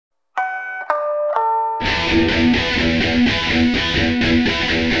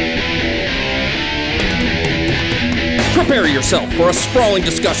Prepare yourself for a sprawling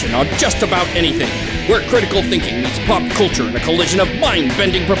discussion on just about anything, where critical thinking meets pop culture in a collision of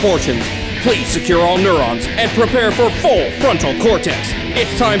mind-bending proportions. Please secure all neurons and prepare for full frontal cortex.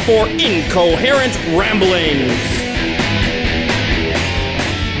 It's time for Incoherent Ramblings.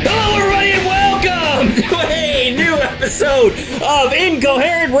 Hello, everybody, and welcome to a new episode of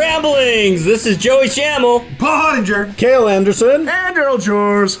Incoherent Ramblings. This is Joey Schammel, Paul Hottinger, Cale Anderson, and Earl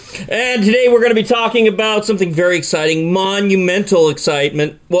Jors. And today we're going to be talking about something very exciting, monumental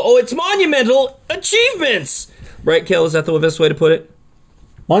excitement. Well, it's monumental achievements. Right, Cale, is that the best way to put it?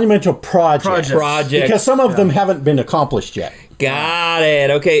 Monumental projects. Because some of them haven't been accomplished yet. Got it.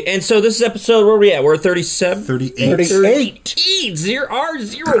 Okay, and so this is episode, where are we at? We're at 37? 38.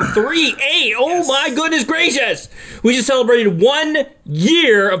 038. Oh my goodness gracious. We just celebrated 1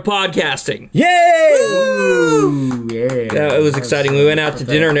 year of podcasting. Yay! Ooh, yeah. It was exciting. We went out to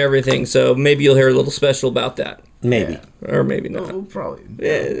dinner and everything, so maybe you'll hear a little special about that. Maybe. Or maybe not. We'll probably.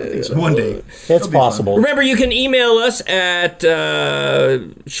 Yeah, I think so. One day. It's possible. Remember, you can email us at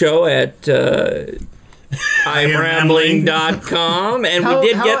show at imrambling.com, and we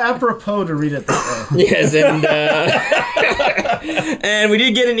did get apropos to read it that way. yes, and and we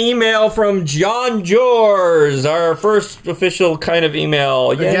did get an email from John Jors, our first official kind of email.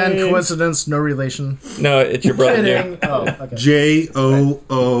 Again, Yay. coincidence, no relation. No, it's your brother. Kidding. Oh, okay.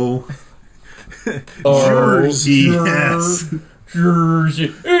 J-O-O. Jors.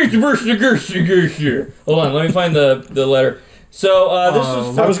 Hold on, let me find the letter. So this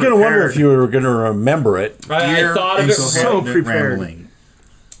was. I was going to wonder if you were going to remember it. I thought of it. So prepared. Rambling.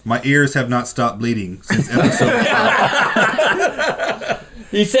 My ears have not stopped bleeding since episode 5.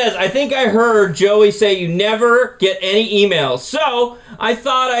 He says, I think I heard Joey say you never get any emails. So I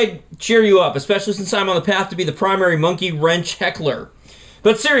thought I'd cheer you up, especially since I'm on the path to be the primary monkey wrench heckler.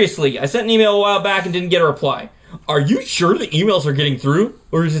 But seriously, I sent an email a while back and didn't get a reply. Are you sure the emails are getting through,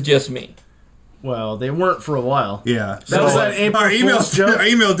 or is it just me? Well, they weren't for a while. Yeah. That was that April Fool's joke. Our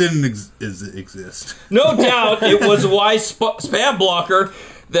email didn't exist. No doubt it was a wise spam blocker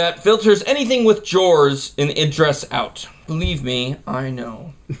that filters anything with Jors in the address out. Believe me, I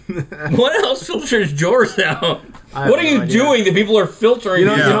know. What else filters Jors out? What are you doing that people are filtering?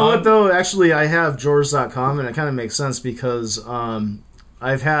 You know what, though? Actually, I have Jors.com, and it kind of makes sense because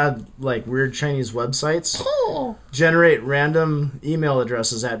I've had like weird Chinese websites generate random email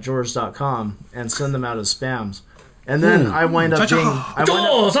addresses at Jors.com and send them out as spams. And then I wind up being...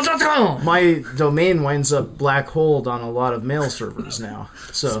 my domain winds up black holed on a lot of mail servers now.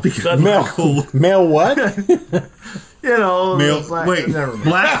 So Mail what? You know...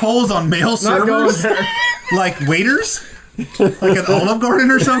 Black holes on mail servers? Like waiters? Like an Olive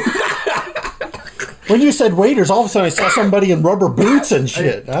Garden or something? When you said waiters, all of a sudden I saw somebody in rubber boots and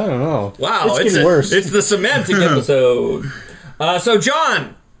shit. I don't know. Wow, it's getting worse. It's the semantic episode. So,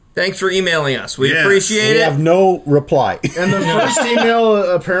 John, thanks for emailing us. We appreciate it. We have no reply. And the first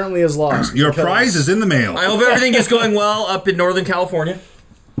email apparently is lost. Your prize is in the mail. I hope everything is going well up in Northern California.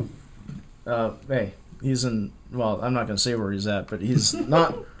 Hey, he's in... Well, I'm not going to say where he's at, but he's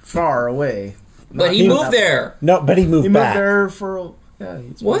not far away. But he moved there. No, but he moved back. He moved there for...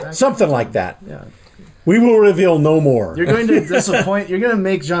 he's What? Something like that. Yeah. We will reveal no more. You're going to disappoint... You're going to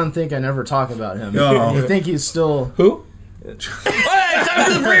make John think I never talk about him. Oh. You think he's still... Who? Hey, time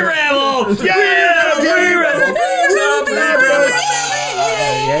for the pre-ramble!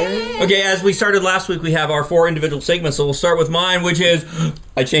 Okay, as we started last week, we have our 4 individual segments, so we'll start with mine, which is...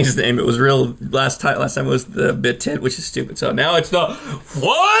 I changed the name. It was real... Last time it was the Bit Tit, which is stupid. So now it's the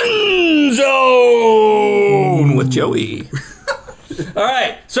Fun Zone with Joey. All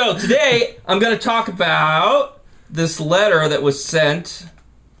right, so today I'm going to talk about this letter that was sent.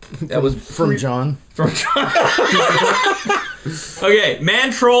 That was from John. From John. Okay, man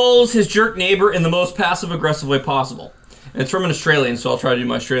trolls his jerk neighbor in the most passive-aggressive way possible. And it's from an Australian, so I'll try to do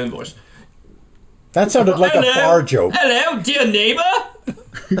my Australian voice. That sounded like a bar joke. Hello, dear neighbor.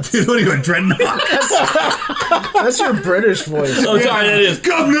 Dude, what are you, a dreadnought? That's your British voice. Oh, sorry, that is.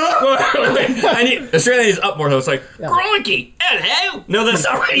 Governor! Australian is up more, though. It's like, Crikey, hello. No, that's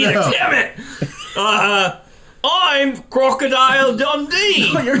not right either. No. Damn it. I'm Crocodile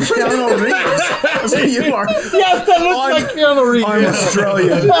Dundee. You're Keanu Reeves. That's who you are. Yes, that looks like Keanu Reeves. I'm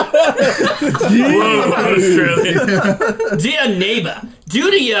Australian. Whoa, Australian. Dear neighbor, due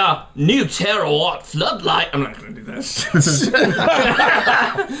to your new terawatt floodlight, I'm not going to do this.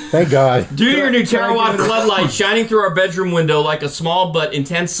 Thank God. Due to your new terawatt floodlight shining through our bedroom window like a small but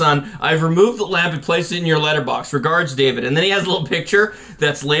intense sun, I've removed the lamp and placed it in your letterbox. Regards, David. And then he has a little picture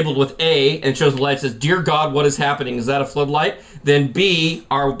that's labeled with A and shows the light. It says, "Dear God, what is happening? Is that a floodlight?" Then B,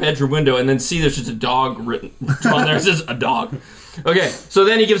 our bedroom window. And then C, there's just a dog written on there. It says a dog. Okay, so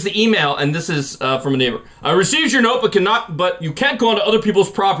then he gives the email, and this is from a neighbor. "I received your note, but you can't go onto other people's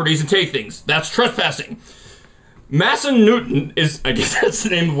properties and take things. That's trespassing. Masson Newton is, I guess that's the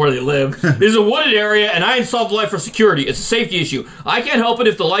name of where they live, is a wooded area, and I installed the light for security. It's a safety issue. I can't help it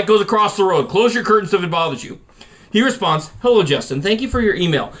if the light goes across the road. Close your curtains if it bothers you." He responds, "Hello, Justin. Thank you for your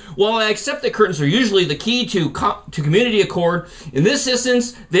email. While I accept that curtains are usually the key to community accord, in this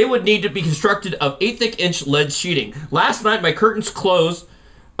instance, they would need to be constructed of 8-inch lead sheeting. Last night, my curtains closed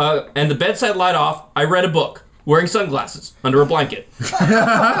and the bedside light off. I read a book, wearing sunglasses, under a blanket.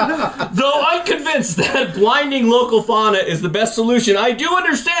 Though I'm convinced that blinding local fauna is the best solution, I do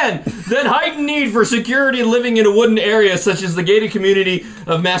understand that heightened need for security living in a wooden area such as the gated community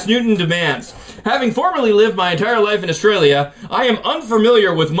of Masnewton demands. Having formerly lived my entire life in Australia, I am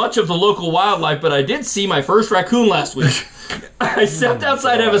unfamiliar with much of the local wildlife, but I did see my first raccoon last week. I stepped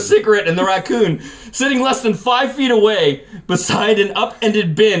outside to have a cigarette, and the raccoon, sitting less than 5 feet away beside an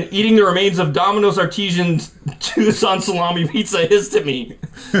upended bin, eating the remains of Domino's Artisan's Tucson salami pizza, hissed at me.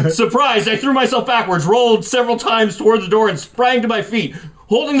 Surprised, I threw myself backwards, rolled several times toward the door, and sprang to my feet,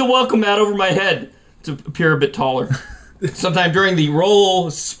 holding the welcome mat over my head to appear a bit taller. Sometime during the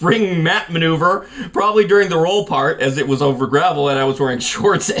roll spring mat maneuver, probably during the roll part, as it was over gravel and I was wearing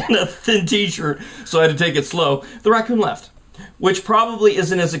shorts and a thin t-shirt, so I had to take it slow, the raccoon left. Which probably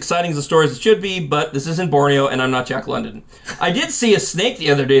isn't as exciting as the story as it should be, but this isn't Borneo and I'm not Jack London. I did see a snake the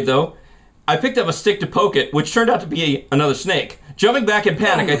other day, though. I picked up a stick to poke it, which turned out to be another snake. Jumping back in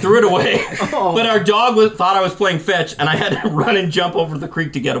panic, I threw it away. But our dog thought I was playing fetch, and I had to run and jump over the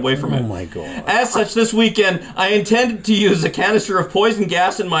creek to get away from it. Oh, my God. As such, this weekend, I intended to use a canister of poison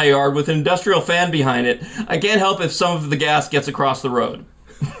gas in my yard with an industrial fan behind it. I can't help if some of the gas gets across the road.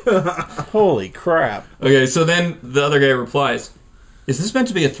 Holy crap. Okay, so then the other guy replies, "Is this meant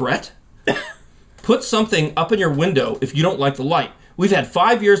to be a threat? Put something up in your window if you don't like the light. We've had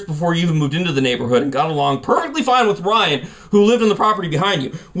 5 years before you even moved into the neighborhood and got along perfectly fine with Ryan, who lived on the property behind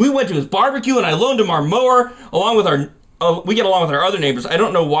you. We went to his barbecue and I loaned him our mower, along with our... we get along with our other neighbors. I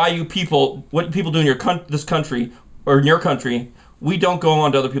don't know why what people do in this country, or in your country, we don't go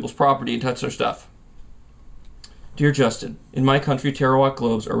onto other people's property and touch their stuff. Dear Justin, in my country, terawatt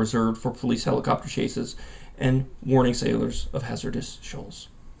globes are reserved for police helicopter chases and warning sailors of hazardous shoals."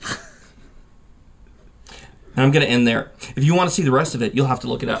 And I'm going to end there. If you want to see the rest of it, you'll have to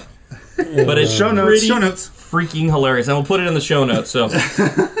look it up. But it's Show notes. freaking hilarious. And we'll put it in the show notes. So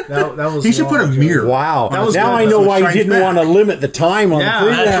That was He should put a mirror. Wow. That was now good. I know That's why what you didn't shines want to limit the time on the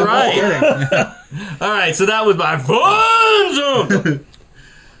program. that's right. All right, so that was my fun zone.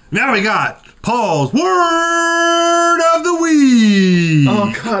 Now we got Paul's Word of the Week.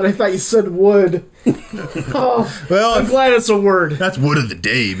 Oh, God, I thought you said wood. Oh, Well, I'm glad it's a word. that's Word of the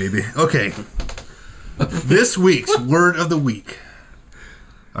Day, baby. Okay. This week's Word of the Week.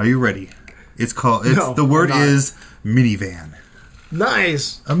 Are you ready? No, the word I'm not. is minivan.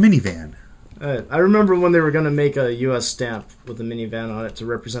 Nice. A minivan. I remember when they were going to make a U.S. stamp with a minivan on it to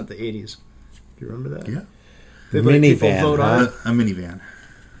represent the 80s. Do you remember that? Yeah. They'd let people Minivan, vote on it. A minivan.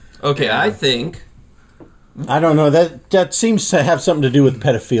 Okay, I think... I don't know. That seems to have something to do with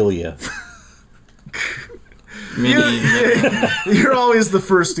pedophilia. You're always the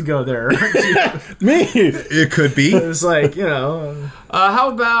first to go there, aren't you? Me? It could be. It's like, you know. how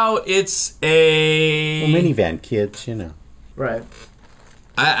about it's a... Well, minivan kids, you know. Right.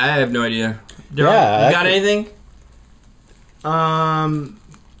 I have no idea. Yeah, You got anything?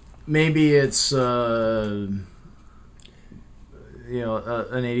 Maybe it's an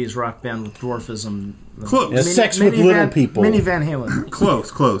 80s rock band with dwarfism. Close. Yeah, sex with little people. Mini Van Halen.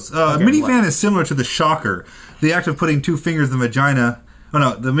 Close. Minivan is similar to the shocker. The act of putting 2 fingers in the vagina. Oh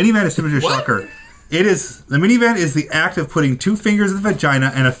no, the minivan is similar to the shocker. The minivan is the act of putting 2 fingers in the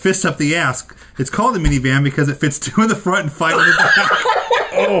vagina and a fist up the ass. It's called the minivan because it fits 2 in the front and 5 in the back.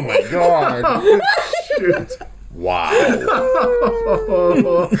 Oh my God. Shoot. Wow.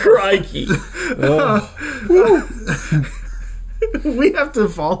 Crikey. We have to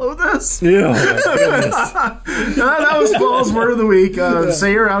follow this? Yeah. My goodness. That was Paul's Word of the Week.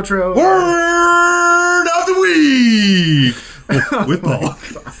 Say your outro. Word of the Week with Paul.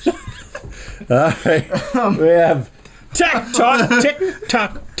 All right. We have tick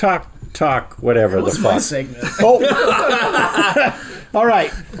tock, whatever What's the my fuck. segment? Oh. All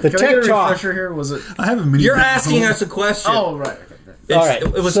right, the Can I get a TikTok. refresher here? Was it? I have a mini. You're asking us a question. Oh, right. Okay. All right,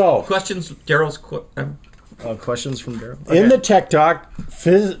 It was so- questions. Daryl's. Questions from Daryl. In the Tech Talk,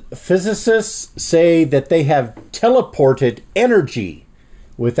 physicists say that they have teleported energy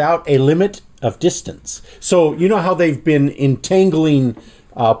without a limit of distance. So you know how they've been entangling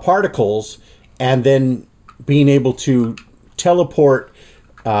particles and then being able to teleport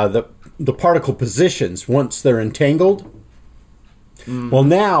the particle positions once they're entangled? Well,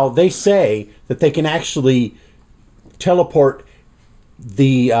 now they say that they can actually teleport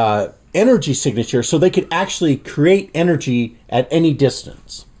the energy signature, so they could actually create energy at any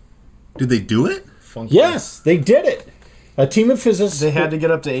distance. Did they do it? Funky. Yes, they did it. A team of physicists. They had to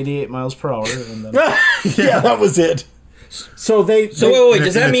get up to 88 miles per hour. And then, yeah, that was it. So they. So wait, In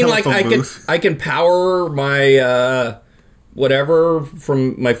does a that mean like telephone I can booth. I can power my whatever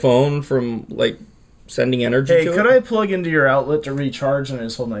from my phone from like sending energy hey, to could it? I plug into your outlet to recharge and I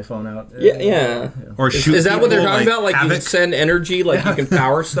just hold my phone out? Yeah. Or shoot? Is that what they're people, talking about? Like you havoc? can send energy, like you can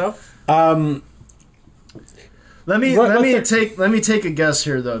power stuff? Let me What take a guess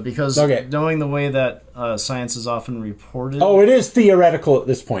here though, because Okay. knowing the way that science is often reported. Oh, it is theoretical at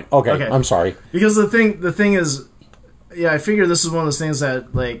this point. Okay, Okay. I'm sorry. Because the thing is, yeah, I figure this is one of those things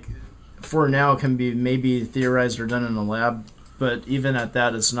that like for now can be maybe theorized or done in a lab, but even at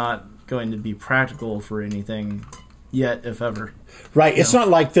that, it's not going to be practical for anything yet, if ever. Right. It's not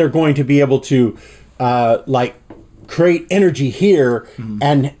like they're going to be able to, like, create energy here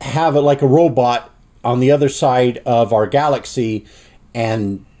and have it like a robot on the other side of our galaxy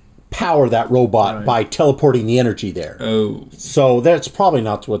and power that robot by teleporting the energy there. Oh. So that's probably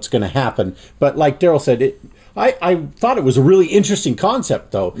not what's going to happen. But like Daryl said, I thought it was a really interesting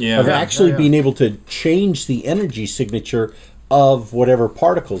concept, though, Yeah. of Yeah, actually being able to change the energy signature of whatever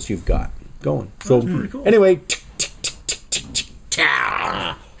particles you've got going. So anyway,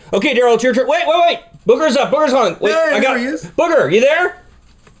 Okay, Daryl, it's your turn. Wait. Booger's up. Booger's on. Wait, Hey, I got there he is. Booger, you there?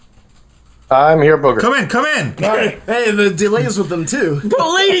 I'm here, Booger. Come in. Hey, the delays with them too.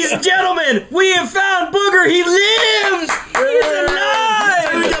 But ladies and gentlemen, we have found Booger. He lives. He's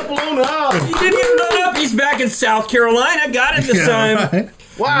alive. We got blown up. He didn't get blown up. He's back in South Carolina. Got it this time. Right.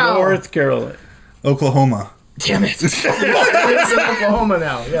 Wow. North Carolina. Oklahoma. Damn it. It's in Oklahoma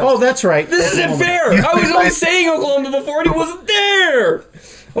now. Yeah. Oh, that's right. This isn't fair. I was only saying Oklahoma before and he wasn't there.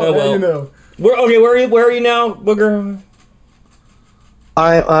 Oh, well. You know. Where are you now, Booger?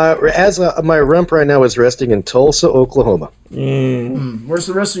 My rump right now is resting in Tulsa, Oklahoma. Where's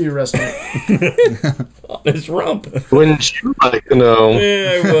the rest of you resting? On his rump. Wouldn't you like to know?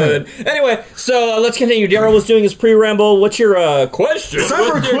 Yeah, I would. Anyway, so let's continue. Daryl was doing his pre-ramble. What's your question?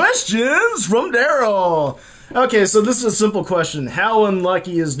 Time for questions from Daryl. Okay, so this is a simple question. How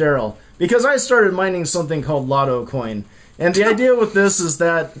unlucky is Daryl? Because I started mining something called Lotto Coin. And the idea with this is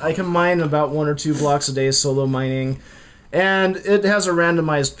that I can mine about 1 or 2 blocks a day solo mining. And it has a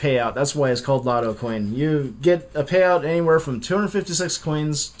randomized payout. That's why it's called Lotto Coin. You get a payout anywhere from 256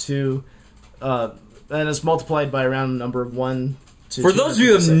 coins to... and it's multiplied by a round number of 1 to For those of you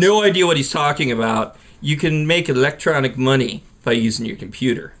who have 256. no idea what he's talking about, you can make electronic money by using your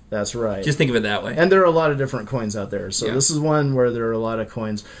computer. That's right. Just think of it that way. And there are a lot of different coins out there. So Yeah. this is one where there are a lot of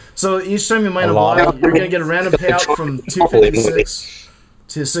coins. So each time you mine a A lot. block, you're going to get a random payout from 256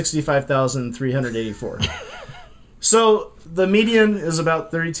 to 65,384. So the median is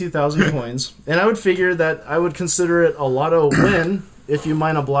about 32,000 coins. And I would figure that I would consider it a lotto win if you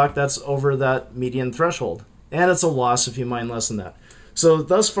mine a block that's over that median threshold. And it's a loss if you mine less than that. So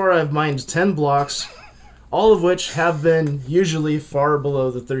thus far I've mined 10 blocks, all of which have been usually far below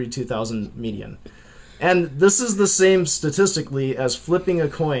the 32,000 median. And this is the same statistically as flipping a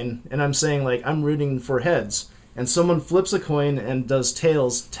coin, and I'm saying like I'm rooting for heads, and someone flips a coin and does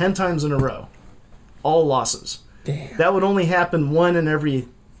tails 10 times in a row. All losses. Damn. That would only happen 1 in every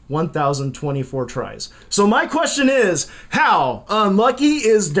 1,024 tries. So my question is, how unlucky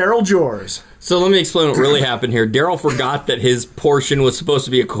is Daryl Jors? So let me explain what really happened here. Daryl forgot that his portion was supposed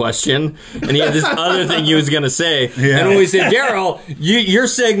to be a question, and he had this other thing he was going to say. Yeah. And when we said, Daryl, your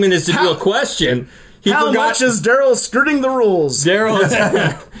segment is to do a question, he How forgot. much is Daryl skirting the rules? Daryl is...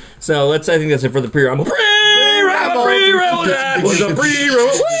 So I think that's it for the pre-ramble. Pre-ramble! That was a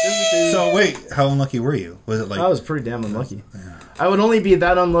pre-ramble! So wait, how unlucky were you? Was it like I was pretty damn unlucky. I would only be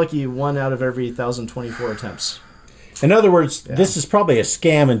that unlucky 1 out of every 1,024 attempts. In other words, this is probably a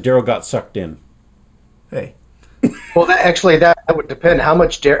scam and Daryl got sucked in. Hey. Well, that would depend. How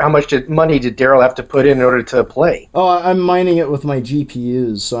much money did Daryl have to put in order to play? Oh, I'm mining it with my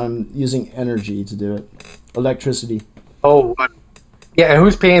GPUs, so I'm using energy to do it. Electricity. Oh, yeah. And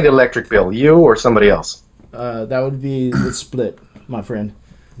who's paying the electric bill? You or somebody else? That would be the split. my friend.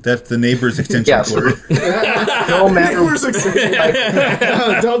 That's the neighbor's extension Yes. cord. No matter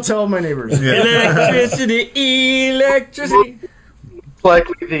Don't tell my neighbors. Electricity.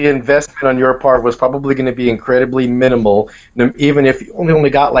 likely the investment on your part was probably going to be incredibly minimal, even if you only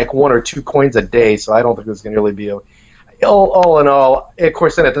got like 1 or 2 coins a day. So I don't think it's going to really be all in all. Of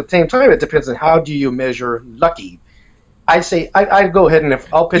course, then at the same time, it depends on how do you measure lucky. I say I'd go ahead and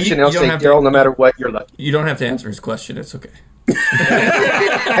I'll pitch in and I'll say, Daryl, no matter what, you're lucky. You don't have to answer his question. It's okay.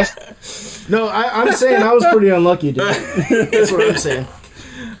 No, I'm saying I was pretty unlucky, dude. That's what I'm saying.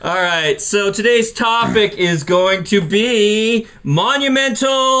 All right, so today's topic is going to be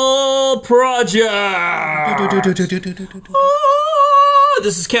Monumental Project.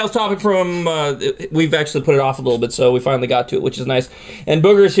 This is Cal's topic from, we've actually put it off a little bit, so we finally got to it, which is nice. And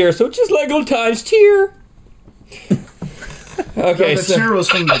Booger's here, so it's just like old times tier. Okay, The cheer was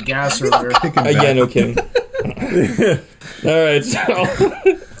from the gas earlier. yeah, no kidding. All right, so...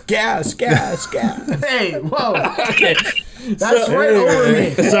 Gas. Hey, whoa. Okay. That's right over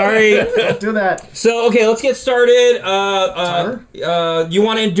me. Sorry. Don't do that. So, okay, let's get started. You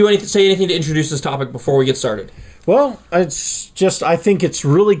want to say anything to introduce this topic before we get started? Well, it's just, I think it's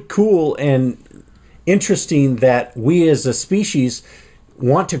really cool and interesting that we as a species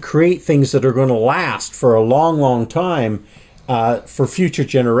want to create things that are going to last for a long, long time for future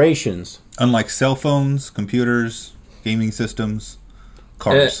generations. Unlike cell phones, computers, gaming systems,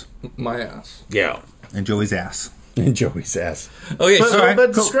 cars. My ass. Yeah. And Joey's ass. And Joey's ass. Okay,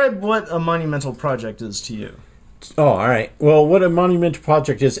 But describe what a monumental project is to you. Oh, all right. Well, what a monumental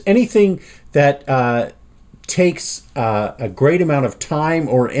project is, anything that takes a great amount of time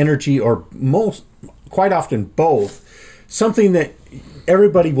or energy, or quite often both, something that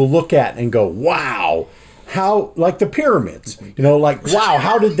everybody will look at and go, wow, how, like the pyramids, wow,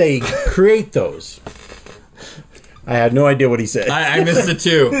 how did they create those? I had no idea what he said. I missed it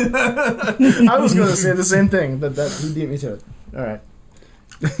too. I was going to say the same thing, but he beat me to it. All right.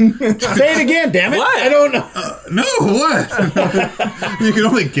 Say it again, damn it. What? I don't know. No, what? You can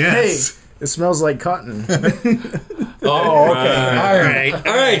only Hey, guess. it smells like cotton. Oh, okay.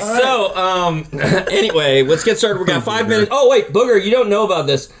 All right. So, anyway, let's get started. We got 5 minutes. Oh, wait, Booger, you don't know about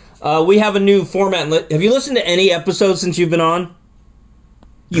this. We have a new format. Have you listened to any episodes since you've been on?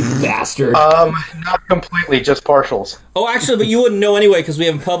 You bastard. Not completely, just partials. Oh, actually, but you wouldn't know anyway because we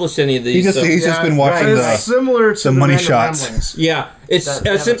haven't published any of these. He's just been watching It's similar to the money Random shots. Ramblings. Yeah, it's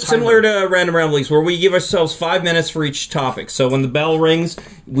That have a similar timer. to Random Ramblings, where we give ourselves 5 minutes for each topic. So when the bell rings,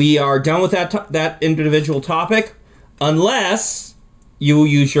 we are done with that individual topic, unless you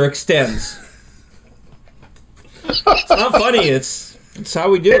use your extends. It's not funny. It's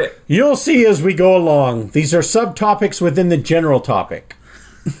how we do it. You'll see as we go along. These are subtopics within the general topic.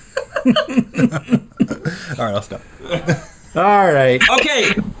 All right, I'll stop. All right.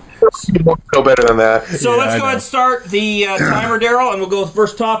 Okay, You won't know better than that. so let's go ahead and start the timer, Daryl, and we'll go with the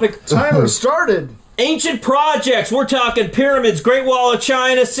first topic. Timer started. Ancient projects. We're talking pyramids, Great Wall of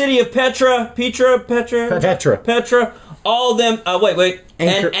China, City of Petra. All of them. Wait.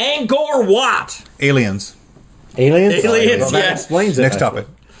 And Angkor Wat. Aliens. Aliens? Aliens, Well, that yeah. explains it. Next topic.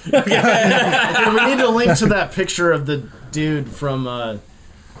 Okay, we need to link to that picture of the dude from.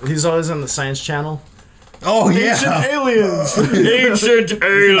 He's always on the Science Channel. Oh, Ancient yeah. aliens. Ancient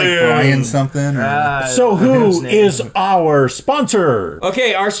aliens. Brian something. Or, So who is our sponsor?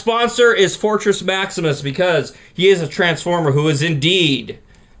 Okay, our sponsor is Fortress Maximus because he is a transformer who is indeed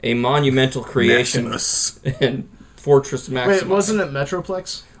a monumental creation. Maximus. And Fortress Maximus. Wait, wasn't it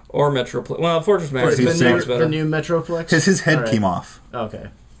Metroplex? Or Metroplex. Well, Fortress Maximus sounds better. The new Metroplex? His head All right. came off.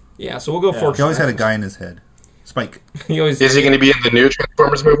 Okay. Yeah, so we'll go Fortress He always had a Maximus. guy in his head. Spike. He always, Is he going to be in the new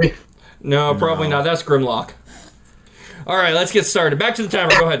Transformers movie? no, probably not. That's Grimlock. All right, let's get started. Back to the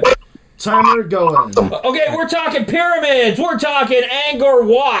timer. Go ahead. Timer going. Okay, we're talking pyramids. We're talking Angkor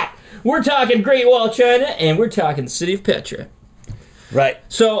Wat. We're talking Great Wall of China, and we're talking City of Petra. Right.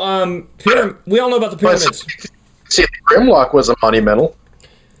 So, we all know about the pyramids. See, Grimlock was a monumental.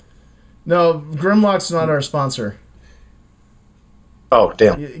 No, Grimlock's not our sponsor. Oh,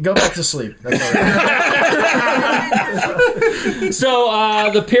 damn. Go back to sleep. That's all right. So,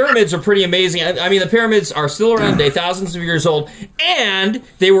 the pyramids are pretty amazing. I mean, the pyramids are still around today, thousands of years old, and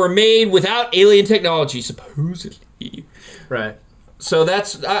they were made without alien technology, supposedly. Right. So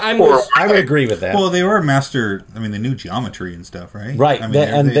that's I I would agree with that. Well, they were master. I mean, they knew geometry and stuff, right? Right. I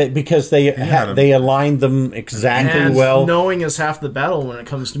mean, Because they aligned them exactly And well. knowing is half the battle when it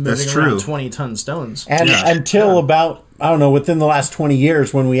comes to moving That's around true. 20-ton stones. And until about, I don't know, within the last 20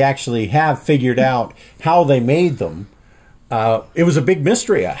 years when we actually have figured out how they made them, it was a big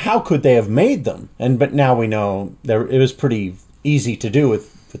mystery. How could they have made them? But now we know it was pretty easy to do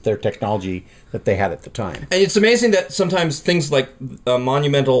with their technology that they had at the time. And it's amazing that sometimes things like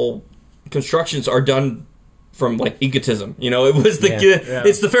monumental constructions are done from like egotism. You know, it was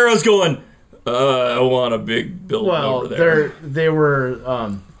it's the pharaohs going, I want a big building over there. They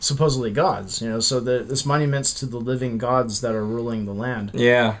were supposedly gods, you know, so this monument's to the living gods that are ruling the land.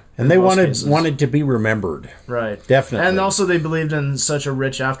 Yeah. And they wanted to be remembered. Right. Definitely. And also they believed in such a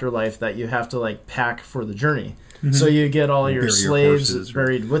rich afterlife that you have to like pack for the journey. Mm-hmm. So you get all your slaves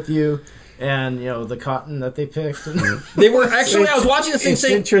buried with you, and you know the cotton that they picked. They were actually. I was watching this thing. It's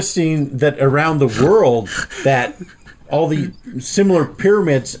interesting that around the world that all the similar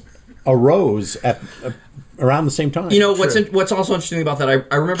pyramids arose at around the same time. You know what's also interesting about that?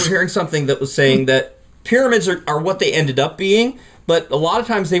 I remember hearing something that was saying that pyramids are what they ended up being. But a lot of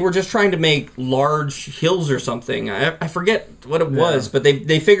times they were just trying to make large hills or something. I forget what it was, but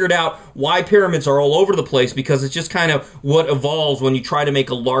they figured out why pyramids are all over the place, because it's just kind of what evolves when you try to make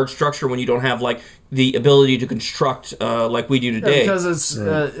a large structure when you don't have like the ability to construct like we do today. Yeah, because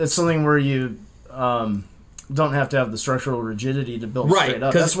it's something where you don't have to have the structural rigidity to build straight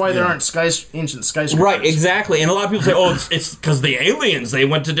up. That's why there aren't ancient skyscrapers. Right, exactly. And a lot of people say, "Oh, it's because the aliens they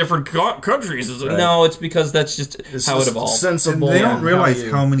went to different countries." No, it's because that's just how it evolved. Sensible. And they don't realize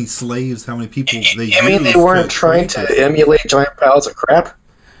how many slaves, how many people they. I mean, they weren't trying to emulate giant piles of crap.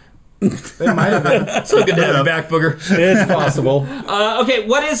 They might have been. So good to have you back, Booger. It's possible. Okay,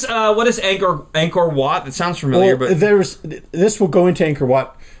 what is Angkor Wat? It sounds familiar, but this will go into Angkor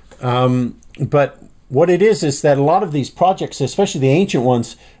Wat, but. What it is that a lot of these projects, especially the ancient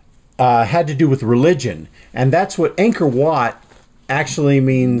ones, had to do with religion. And that's what Angkor Wat actually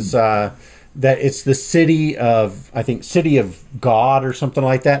means, that it's the city of, I think, city of God or something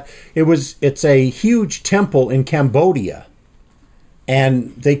like that. It's a huge temple in Cambodia.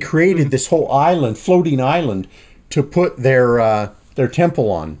 And they created this whole island, floating island, to put their temple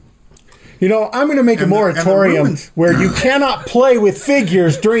on. You know, I'm going to make a moratorium where you cannot play with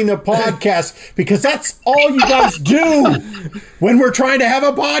figures during the podcast, because that's all you guys do when we're trying to have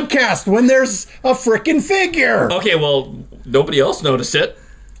a podcast, when there's a frickin' figure. Okay, well, nobody else noticed it.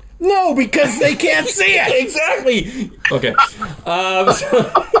 No, because they can't see it. Exactly. Okay.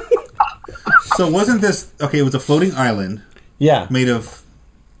 So wasn't this... Okay, it was a floating island. Yeah. Made of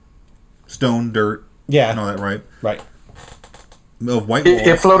stone, dirt, and all that, right? Right. Of white walls.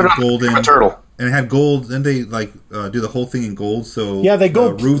 It floated on golden, a turtle. And it had gold. Then they do the whole thing in gold. So yeah, they go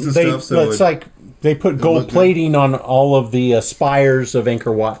roofs and stuff. So it's like they put gold plating on all of the spires of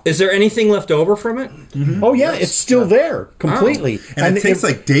Angkor Wat. Is there anything left over from it? Mm-hmm. Oh yeah, it's still there completely. Oh. And it takes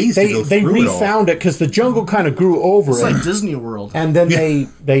like days to go through They it all. refound it because the jungle kind of grew over It's it. like Disney World. And then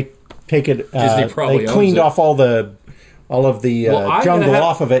they take it. Disney probably they cleaned owns it. off all of the jungle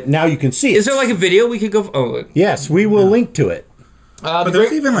off of it. Now you can see it. Is there like a video we could go? Yes, we will link to it. But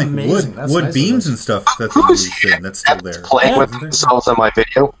there's even like wood nice beams and stuff that's still there. Playing with themselves on my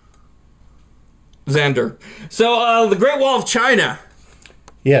video. Xander. So the Great Wall of China.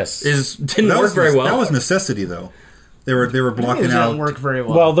 Yes, didn't work very well. That was necessity, though. They were blocking It out. didn't work very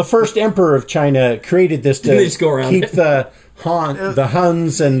well. Well, the first emperor of China created this to keep the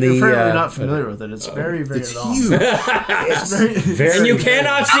Huns and the. You're apparently not familiar with it. It's very, very It's long. huge. It's very, And you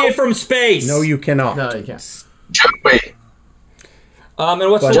cannot see it from space. No, you cannot. No, you can't. Joey,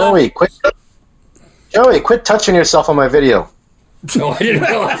 And what's the Joey, quit touching yourself on my video. Oh, I didn't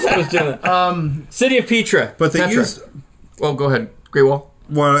realize I was doing that. City of Petra. But they used. Well, go ahead. Great Wall.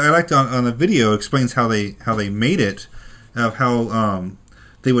 Well, I liked on the video explains how they made it, of how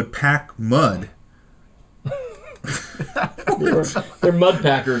they would pack mud. They're mud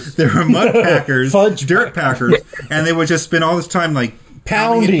packers. They were mud packers, Fudge dirt packers, and they would just spend all this time like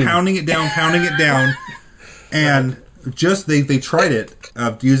pounding it down, and just they tried it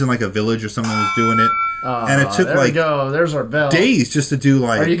using like a village or someone was doing it, and it took there we go. There's our bell. days just to do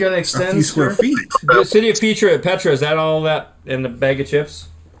like Are you gonna extend, a few square sir? feet. The City of Petra, is that all that in the bag of chips?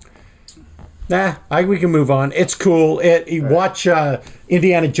 Nah, we can move on. It's cool. Watch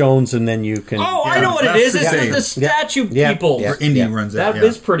Indiana Jones, and then you can. Oh, I know what it is. It's the statue people. Where Indy runs That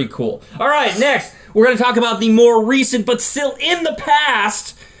is pretty cool. All right, next we're going to talk about the more recent but still in the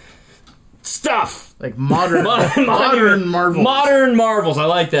past stuff. Like modern marvels. Modern marvels. I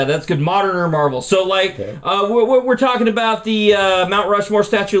like that. That's good. Moderner marvels. So, like, we're talking about the Mount Rushmore,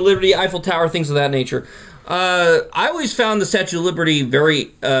 Statue of Liberty, Eiffel Tower, things of that nature. I always found the Statue of Liberty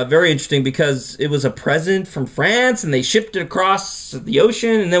very interesting because it was a present from France, and they shipped it across the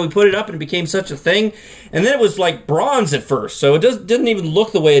ocean, and then we put it up, and it became such a thing. And then it was like bronze at first, so it didn't even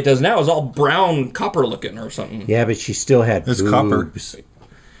look the way it does now. It was all brown, copper looking or something. Yeah, but she still had It's boobs. copper.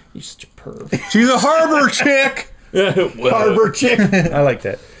 You such a perv. She's a harbor chick. Harbor chick. I like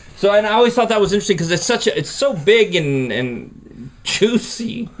that. So, and I always thought that was interesting because it's so big and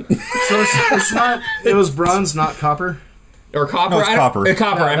juicy. So it's not. It was bronze, not copper. Or copper. No, it's copper.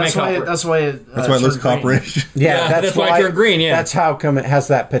 Copper. I meant copper. That's why it looks turned green. copperish. Yeah, that's why it turned green. Yeah, that's how come it has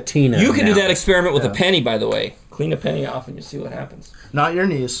that patina. You can do now. that experiment with a penny, by the way. Clean a penny off and you see what happens. Not your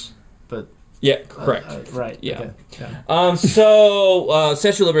niece, but yeah, correct. Right. Yeah. Okay. Yeah. So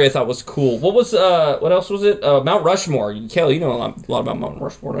Statue of Liberty, I thought was cool. What else was it? Mount Rushmore. Kelly, you know a lot about Mount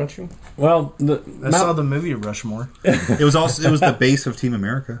Rushmore, don't you? Well, I saw the movie Rushmore. It was the base of Team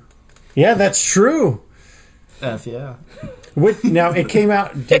America. Yeah, that's true. Yeah. Now it came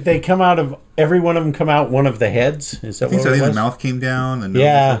out. Did they come out of every one of them? Come out one of the heads? Is that I think what so. I it think was? the mouth came down. And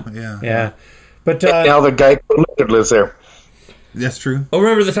Yeah. But now the guy lives there. that's true. Oh,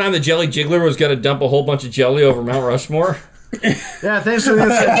 remember the time the Jelly Jiggler was going to dump a whole bunch of jelly over Mount Rushmore? Yeah, thanks for the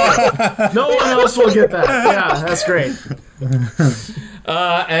insight. No one else will get that. Yeah, that's great.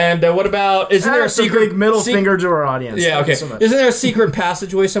 And what about? Isn't there a That's a secret big middle finger to our audience. Yeah, Thank you okay. so much. Isn't there a secret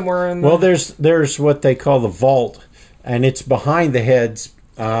passageway somewhere in? well, there's what they call the vault, and it's behind the heads,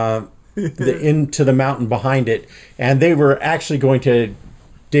 into the mountain behind it, and they were actually going to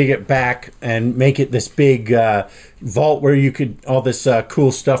dig it back and make it this big vault where you could all this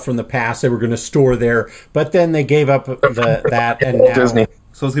cool stuff from the past they were going to store there, but then they gave up that and now, Disney.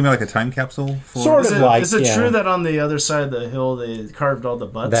 So it's gonna be like a time capsule. Sort of like. Is it yeah. true that on the other side of the hill they carved all the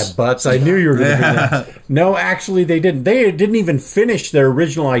butts? That butts. I knew you were going to bring that. No, actually, they didn't. They didn't even finish their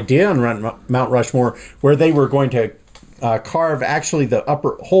original idea on Mount Rushmore, where they were going to carve actually the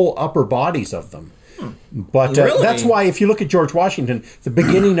whole upper bodies of them. But Really? that's why, if you look at George Washington, the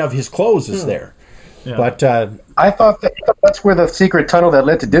beginning of his clothes is there. Yeah. But I thought that's where the secret tunnel that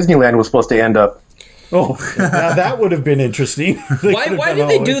led to Disneyland was supposed to end up. now that would have been interesting. Why did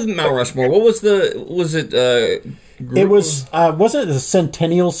they do the Mount Rushmore? What was it? It was wasn't it a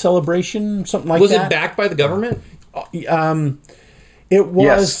centennial celebration, something like Was that? it backed by the government? It was.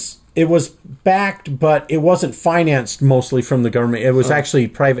 Yes. It was backed, but it wasn't financed mostly from the government. It was actually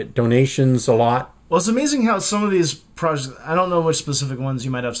private donations a lot. Well, it's amazing how some of these projects, I don't know which specific ones,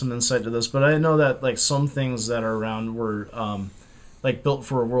 you might have some insight to this, but I know that like some things that are around were like built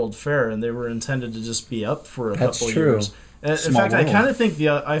for a World Fair, and they were intended to just be up for a That's couple true. years. And in Small fact, I world. kind of think the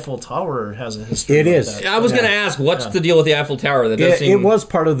Eiffel Tower has a history. It like is. that. I was going to ask, what's the deal with the Eiffel Tower? That does It was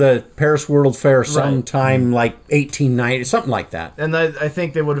part of the Paris World Fair sometime Mm-hmm. like 1890, something like that. And I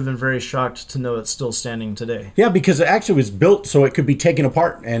think they would have been very shocked to know it's still standing today. Yeah, because it actually was built so it could be taken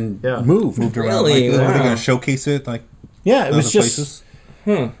apart and Yeah. moved. Moved around. Really? Like, Are they Wow. going to showcase it? Like Yeah, it was other just places?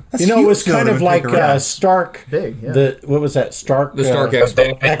 you know, it was kind of like Stark. Big, yeah. What was that? Stark. the Stark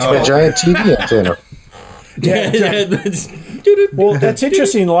Expo. A giant TV antenna. Well, that's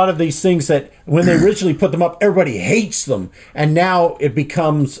interesting. A lot of these things that when they originally put them up, everybody hates them, and now it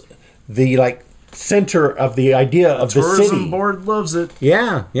becomes the like center of the idea of the Tourism city. board loves it.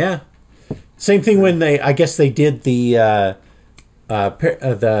 Yeah, yeah. Same thing when I guess they did the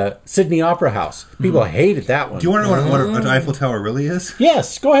Sydney Opera House. People hated that one. Do you want to know what an Eiffel Tower really is?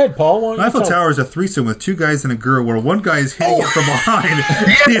 Yes, go ahead, Paul. Why don't An you Eiffel tell- Tower is a threesome with two guys and a girl, where one guy is hitting it from behind,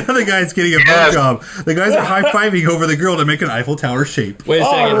 the other guy's getting a blowjob. The guys are high-fiving over the girl to make an Eiffel Tower shape. Wait a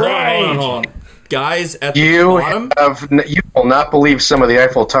second. All right. Hold on. Guys at the You bottom? you will not believe some of the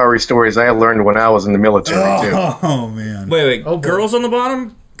Eiffel Tower stories I learned when I was in the military too. Oh man! Wait. Oh, boy. Girls on the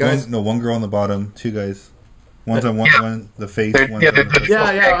bottom? Guys, no, one girl on the bottom, two guys. One's on one the face. They're- One's yeah, on the they're-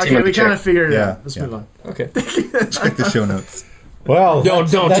 Yeah, Team okay, of we the kind check. of figured it Yeah, out. Let's yeah. move on. Okay. Check the show notes. Well,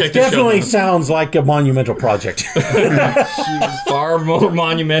 Don't that check the show definitely notes. sounds like a monumental project. Far more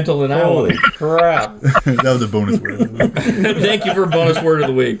monumental than I Holy was. crap! That was a bonus word. Thank you for bonus word of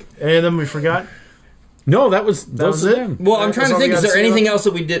the week. Any of them we forgot? No, that was was those it? are them. Well, I'm trying to all think. we Is gotta there say anything about else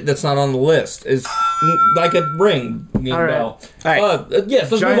that we did that's not on the list? Is like a ring All right. bell? All right.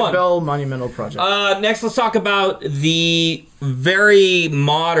 Yes, let's Giant move on. Bell Monumental Project. Next, let's talk about the very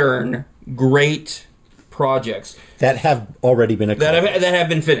modern, great projects That have already been that accomplished. have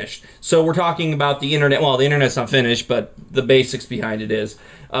been finished. So we're talking about the internet. Well, the internet's not finished, but the basics behind it is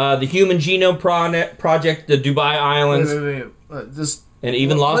the Human Genome Project, the Dubai Islands, wait. Just and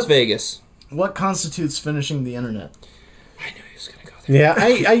even Las Vegas. what constitutes finishing the internet? I knew he was going to go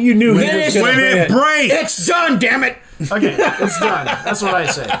there. Yeah, you knew he was Finish gonna When bring it breaks! It's done, damn it! Okay, it's done. That's what I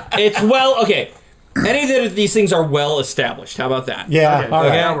say. It's okay. Any of these things are well established. How about that? Yeah, Okay, all right.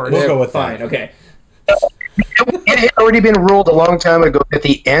 that works. We'll go with Fine. that. Okay. It had already been ruled a long time ago that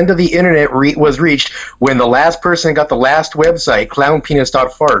the end of the internet was reached when the last person got the last website,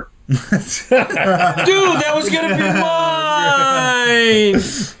 clownpenis.fart. Dude, that was gonna be mine. mine.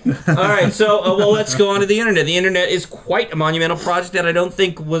 All right, so well, let's go on to the internet. The internet is quite a monumental project that I don't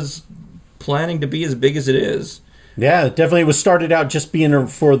think was planning to be as big as it is. Yeah, it definitely was started out just being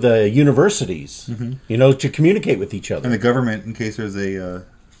for the universities, to communicate with each other. And the government, in case there's a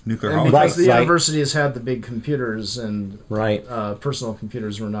nuclear And holocaust. because the universities had the big computers and Right. Personal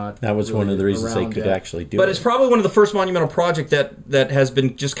computers were not. That was one really of the reasons they around could yet. actually do it. But it's probably one of the first monumental project that has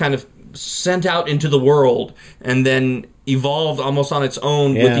been just kind of sent out into the world and then evolved almost on its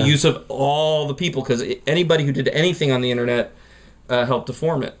own with the use of all the people, because anybody who did anything on the internet helped to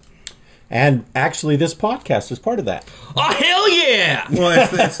form it. And actually, this podcast is part of that. Oh, hell yeah!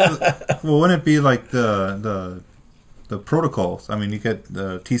 Well, wouldn't it be like the protocols? I mean, you get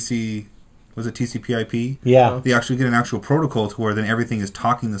the TC. Was it TCP/IP? Yeah. You actually get an actual protocol to where then everything is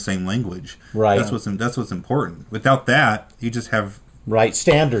talking the same language. Right. That's what's important. Without that, you just have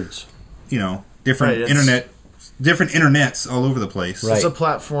Standards. different different internets all over the place. Right. It's a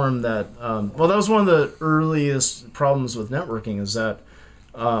platform that, that was one of the earliest problems with networking, is that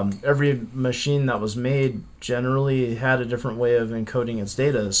every machine that was made generally had a different way of encoding its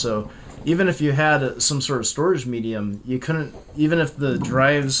data. So even if you had some sort of storage medium, you couldn't, even if the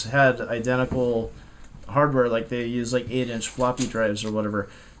drives had identical hardware, like they use like 8-inch floppy drives or whatever,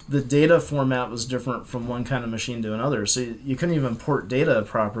 the data format was different from one kind of machine to another. So you couldn't even port data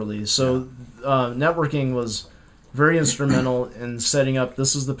properly. So networking was very instrumental in setting up,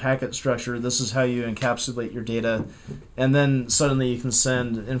 this is the packet structure, this is how you encapsulate your data, and then suddenly you can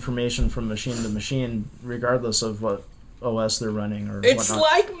send information from machine to machine regardless of what OS they're running or It's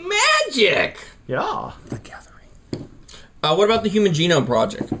whatnot. like magic! Yeah. The Gathering. What about the Human Genome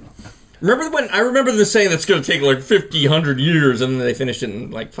Project? I remember them saying that's going to take like 50, 100 years, and then they finished it in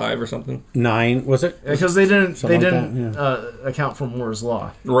like 5 or something. 9, was it? Because they didn't Something like account for Moore's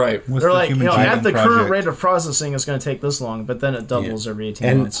law. Right. What's They're the like, Human at Genome the current Project? rate of processing, it's going to take this long, but then it doubles every 18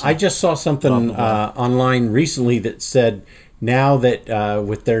 And months. I just saw something online recently that said now that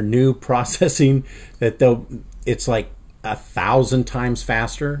with their new processing, that it's like 1,000 times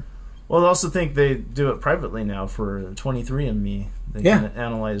faster. Well, I also think they do it privately now for 23andMe. They Yeah. can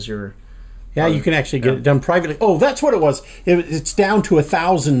analyze your... Yeah, you can actually get it done privately. Oh, that's what it was. It's down to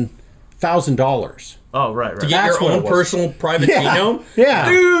 $1,000. Oh, right. To get That's your what own it was. personal private genome? Yeah.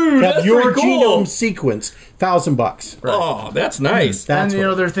 Dude, Have that's your pretty cool. genome sequenced, $1,000. Oh, that's nice. That's And,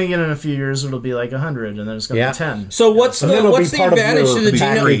 what- they're thinking in a few years it'll be like 100, and then it's going to Yeah. be 10. So what's And then it'll be the part of advantage your to the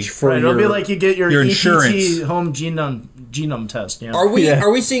package genome? for Right, it'll be your- like you get your your EPT insurance. home genome test. You know?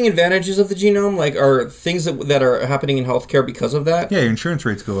 Are we seeing advantages of the genome? Like, are things that are happening in healthcare because of that? Yeah, your insurance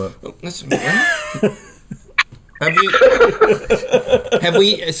rates go up. Have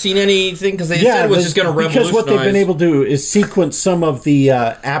we seen anything? Because they said it was just going to revolutionize. Because what they've been able to do is sequence some of the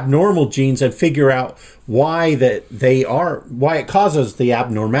abnormal genes and figure out why it causes the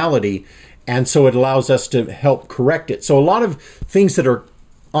abnormality, and so it allows us to help correct it. So a lot of things that are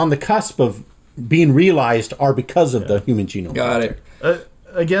on the cusp of being realized are because of the Human Genome Got Project. it.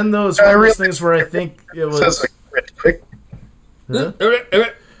 Again, though, it's one of those things where I think it was... Quick.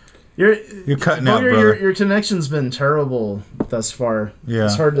 You're cutting out, Booger, brother. your connection's been terrible thus far. Yeah.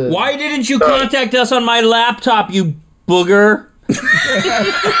 It's hard to... Why didn't you contact us on my laptop, you booger?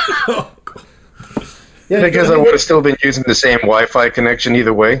 Because I would have still been using the same Wi-Fi connection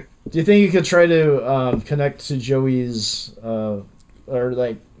either way. Do you think you could try to connect to Joey's... or,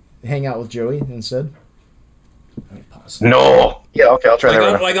 like, hang out with Joey instead? No. Yeah, okay, I'll try that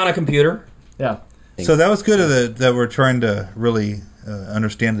right now. Like on a computer? Yeah. So that was good that we're trying to really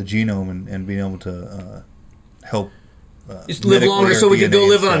understand the genome and being able to help. Just live medically longer our so we could go DNA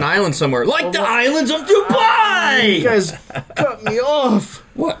live on stuff. an island somewhere. Like the islands of Dubai! You guys cut me off.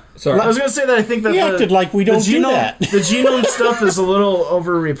 What? Sorry. I was going to say that I think that We acted like we don't do that. The genome stuff is a little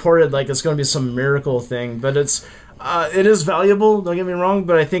over-reported, like it's going to be some miracle thing, but it is valuable, don't get me wrong,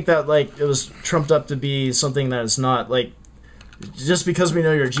 but I think that like it was trumped up to be something that it's not. Like, just because we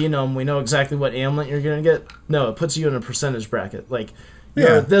know your genome, we know exactly what ailment you're going to get. No, it puts you in a percentage bracket. Like,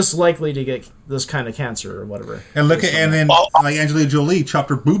 you're this likely to get this kind of cancer or whatever. And then like Angelina Jolie chopped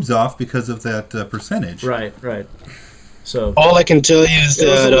her boobs off because of that percentage. Right. So All I can tell you is it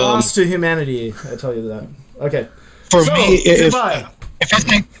was that a loss to humanity. I tell you that. Okay. for So, me, goodbye. if you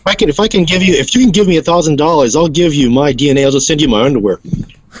can give me $1,000, I'll give you my DNA. I'll just send you my underwear.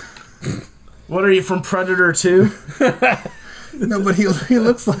 What are you from Predator 2? No, but he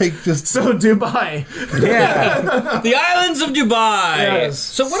looks like just. So Dubai. Yeah. The islands of Dubai. Yes.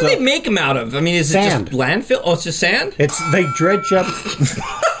 So what do they make them out of? I mean, is Sand. it just landfill? Oh, it's just sand? They dredge up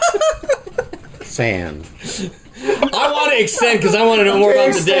sand. I want to extend because I want to know more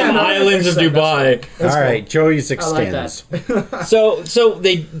about the damn islands of Dubai. All right, Joey's extends. I like that. So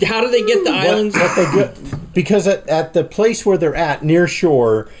they, how do they get the islands? What they get, because at the place where they're at near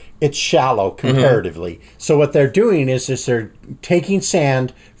shore, it's shallow comparatively. So what they're doing is they're taking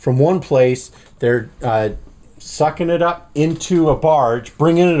sand from one place, they're sucking it up into a barge,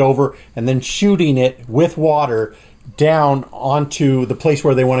 bringing it over, and then shooting it with water down onto the place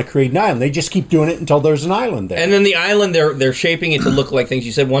where they want to create an island. They just keep doing it until there's an island there. And then the island, they're shaping it to look like things.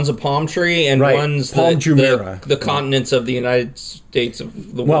 You said one's a palm tree and one's Palm Jumeirah. the continents of the United States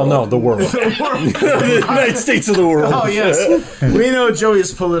of the world. Well, no, the world. The United States of the world. Oh, yes. We know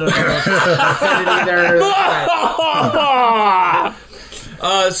Joey's political affinity there.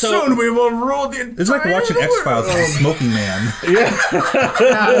 Soon we will rule the entire It's like watching X-Files with a smoking man.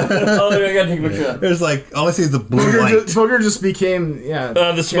 Oh, I gotta take a picture of that. There's like, all I see is the blue light. Booger just became,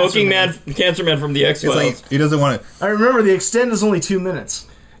 The smoking man, cancer man from the It's X-Files. like, he doesn't want to... I remember the extend is only 2 minutes.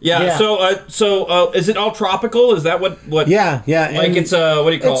 Yeah. So is it all tropical? Is that what? Yeah. Like and it's what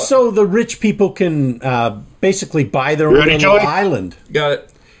do you call it? so the rich people can basically buy their own little island. Got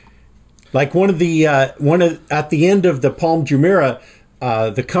it. Like at the end of the Palm Jumeirah,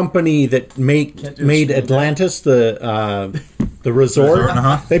 the company that made Atlantis the resort,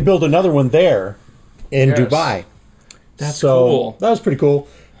 they built another one there in Dubai. That's cool. That was pretty cool.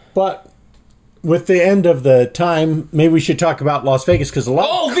 But with the end of the time, maybe we should talk about Las Vegas because a lot.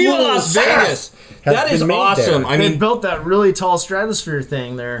 Oh, Viva Las Vegas! That is awesome. I mean, they built that really tall stratosphere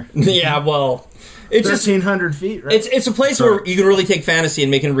thing there. Yeah, well, it's 1,300 feet, right? It's a place where you can really take fantasy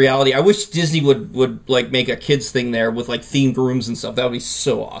and make it a reality. I wish Disney would like make a kids thing there with like themed rooms and stuff. That would be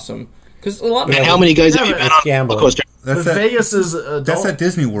so awesome. Because a lot of How many guys have you been on gambling. roller coaster? Vegas is adult. That's at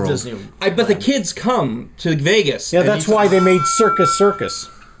Disney World. I bet the kids come to Vegas. Yeah, that's why they made Circus.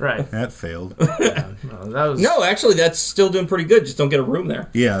 Right. That failed. No, actually, that's still doing pretty good. Just don't get a room there.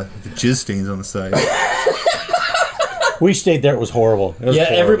 Yeah, the jizz stains on the side. We stayed there. It was horrible. It was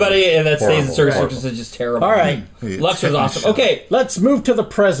horrible. Everybody in that stays at Circus Horrible. Circus is just terrible. All right. Lux was awesome. Okay, Let's move to the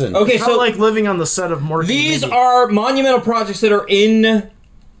present. okay. It's So like living on the set of Morgan these Mindy. are monumental projects that are in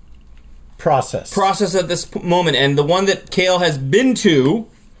Process. at this moment, and the one that Kale has been to,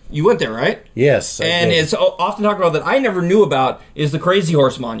 you went there, right? Yes. I And did. it's often talked about that I never knew about is the Crazy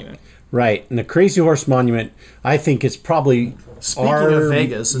Horse Monument. Right. And the Crazy Horse Monument, I think, is probably Speaking our of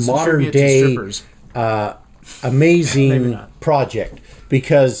Vegas, it's a modern tribute to day strippers. Maybe amazing not. project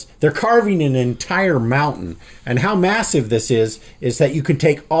because they're carving an entire mountain. And how massive this is that you can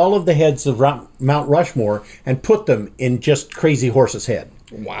take all of the heads of Mount Rushmore and put them in just Crazy Horse's head.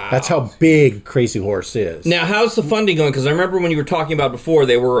 Wow. That's how big Crazy Horse is. Now, how's the funding going? Because I remember when you were talking about before,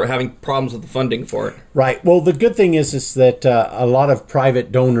 they were having problems with the funding for it. Right. Well, the good thing is that a lot of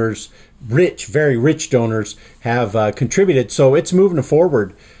private donors, very rich donors, have contributed. So it's moving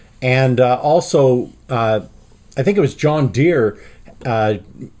forward. And also, I think it was John Deere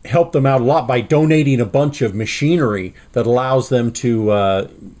helped them out a lot by donating a bunch of machinery that allows them to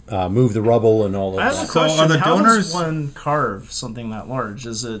move the rubble and all of I have a that. So question. are the How donors- does one carve something that large?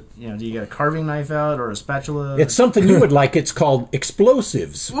 Is it, do you get a carving knife out or a spatula? It's something you would like. It's called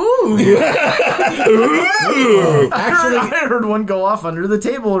explosives. Ooh! Actually, I heard one go off under the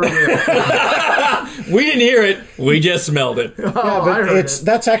table earlier. We didn't hear it. We just smelled it. yeah, but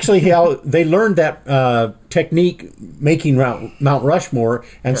that's actually how they learned that technique making Mount Rushmore,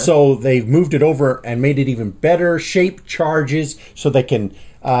 and so they've moved it over and made it even better, shaped charges so they can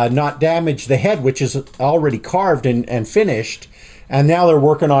not damage the head, which is already carved and finished. And now they're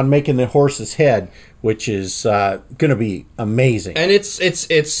working on making the horse's head, which is going to be amazing. And it's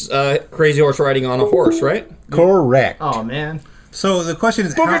Crazy Horse riding on a horse, right? Correct. Oh, man. So the question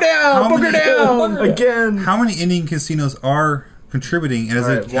is, Booger down! Again. How many Indian casinos are contributing? And,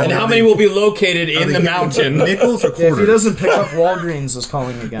 And how many will be located in the mountain? Nickels or If quarters? he doesn't pick up, Walgreens is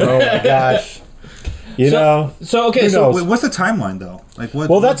calling again. Oh my gosh. So okay, Who so knows? Wait, what's the timeline though? Like what?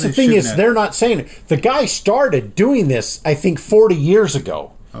 Well, what that's are the they thing shooting is at? they're not saying it. The guy started doing this, I think, 40 years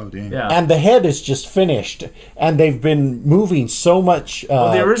ago. Oh damn! Yeah. And the head is just finished. And they've been moving so much.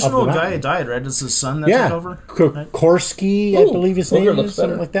 Well, the original of the guy mountain. died, right? It's his son that Yeah. took over? Right? Korsky, I believe his name looks is,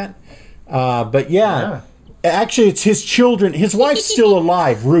 something better. like that. But yeah. Actually, it's his children. His wife's still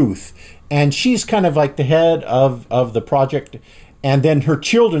alive, Ruth. And she's kind of like the head of the project. And then her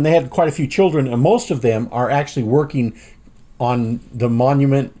children, they had quite a few children, and most of them are actually working on the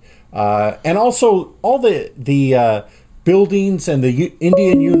monument. And also all the buildings and the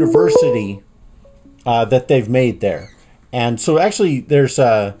Indian University that they've made there. And so actually there's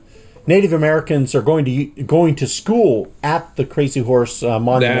Native Americans are going to school at the Crazy Horse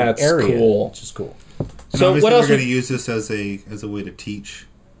Monument That's area. cool. Which is cool. So what we're else? going to use this as a way to teach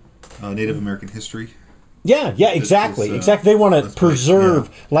Native American history. Yeah, exactly. They want to preserve,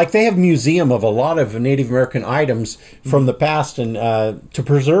 like they have a museum of a lot of Native American items from the past, and to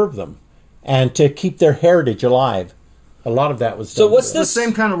preserve them and to keep their heritage alive. A lot of that was done. So what's The this?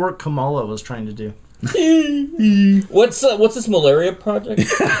 same kind of work Kamala was trying to do. What's this malaria project?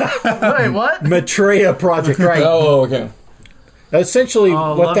 Wait, what? Maitreya Project, right? Oh, okay. Essentially,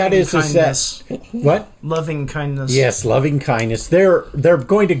 what that is kindness. that what? Loving kindness. Yes, loving kindness. They're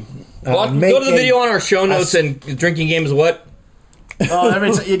going to make go to the video on our show notes and drinking games. What? Oh,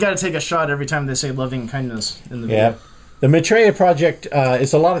 you got to take a shot every time they say loving kindness in the video. Yeah, the Maitreya Project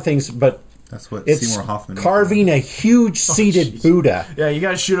is a lot of things, but That's what it's Seymour Hoffman carving a huge seated Buddha. Yeah, you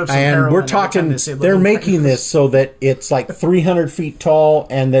got to shoot up some And heroin we're every time talking, they say they're loving making kindness. this so that it's like 300 feet tall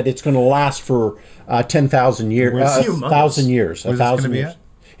and that it's going to last for 10,000 years. Where's A humongous? 1,000 years. Where's A this gonna 1,000 be years. at?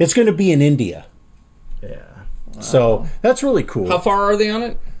 It's going to be in India. Yeah. So that's really cool. How far are they on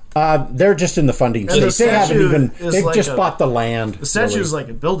it? They're just in the funding And stage. the They haven't statue even. is They've like just a- bought the land. The statue really. is like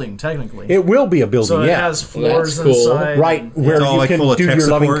a building, technically. It will be a building, so it yeah. has floors That's cool. inside. Right, where It's all, you like, can full of do tech your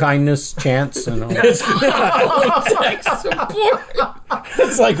loving support. kindness chants and all. Tech support.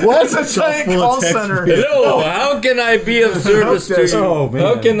 It's like, what? It's a giant full of call text. center. Hello, how can I be of service to you? Oh, man.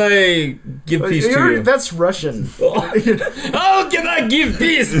 How can I give peace to you? That's Russian. How can I give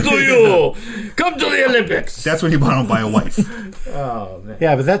peace to you? Come to the Olympics. That's when you want to buy a wife. Oh, man.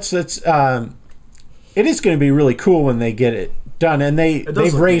 Yeah, but that's it is going to be really cool when they get it done, and they've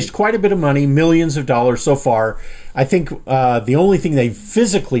look raised neat. quite a bit of money, millions of dollars so far. I think the only thing they've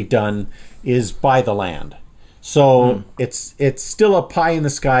physically done is buy the land. So it's still a pie in the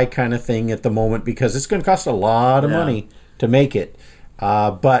sky kind of thing at the moment because it's going to cost a lot of Yeah. money to make it.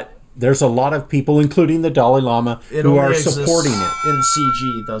 But there's a lot of people, including the Dalai Lama, It who only are exists supporting it. in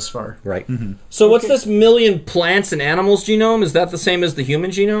CG thus far. Right. So what's this million plants and animals genome? Is that the same as the human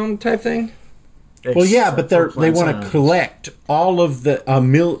genome type thing? Well, yeah, Except but for they plants want and to animals. collect all of the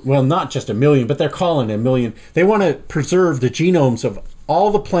well, not just a million, but they're calling it a million. They want to preserve the genomes of all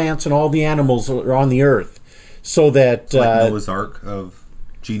the plants and all the animals that are on the earth, so that Like Noah's Ark of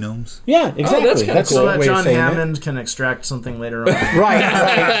genomes. yeah, exactly. that's kinda cool. So a that way of John saying it. Hammond can extract something later on.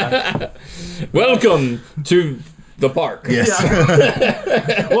 Right. Welcome to the park. Yes.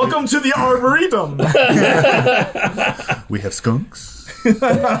 Welcome to the Arboretum. We have skunks.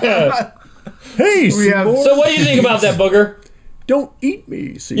 Hey, We have- Seymour, So what do you think about that, Booger? don't eat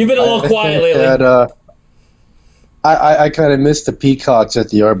me. Seymour. You've been a little quiet lately. That, I kind of missed the peacocks at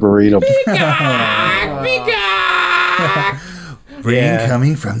the Arboretum. Brain Yeah.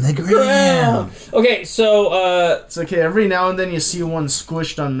 coming from the ground. Okay, so It's okay. Every now and then you see one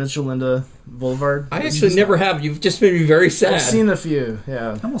squished on Michelinda Boulevard. I actually never have. You've just made me very sad. I've seen a few.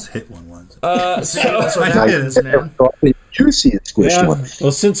 Yeah. I almost hit one once. That's what I did. happens, man. Juicy and squished Yeah. one.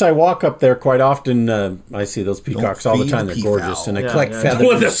 Well, since I walk up there quite often, I see those peacocks all the feed time. the They're gorgeous, peafowl. and I Yeah, collect yeah. feathers.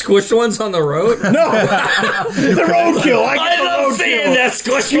 What, the squished ones on the road? No, the roadkill. I love seeing that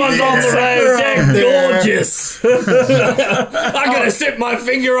squished ones on the road. They're gorgeous. I'm gonna stick my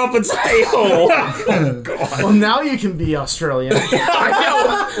finger up and say, "Oh, Well, now you can be Australian.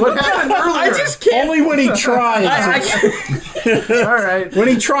 What happened earlier? I just can't." Only when he tries. All right. When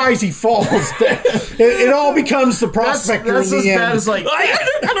he tries, he falls. It all becomes the prospector That's in as the bad end. as like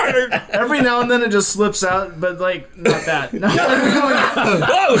every now and then it just slips out, but like not that. No,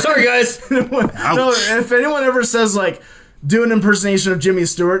 Oh, sorry, guys. no, if anyone ever says like do an impersonation of Jimmy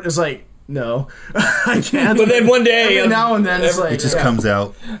Stewart, it's like no, I can't. But then one day, every now and then it's like It just yeah. comes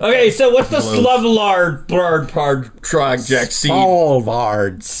out. Okay, so what's the Blows. Slovlard project seed?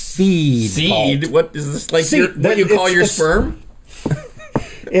 Salvard seed. Seed? vault. What is this? Like Seed. what you call It's- your it's- sperm?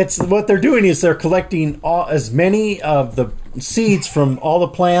 It's what they're doing is they're collecting as many of the seeds from all the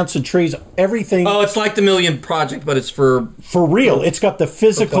plants and trees, everything Oh, it's like the Million Project, but it's for. for real. It's got the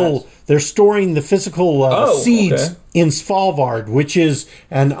physical. They're storing the physical Oh, seeds okay. in Svalbard, which is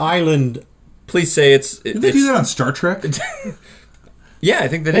an island. Please say it's. Did they do that on Star Trek? Yeah, I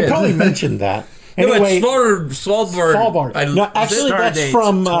think that They is. probably mentioned that. No, but Anyway, Svalbard. Svalbard. No, actually, that's Stardate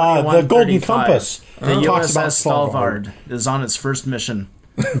from the Golden 2135. Compass. The It talks USS about Svalbard. Svalbard is on its first mission.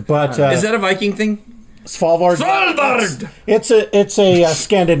 But Is that a Viking thing? Svalbard? Svalbard! It's a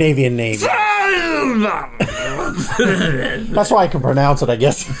Scandinavian name. That's why I can pronounce it, I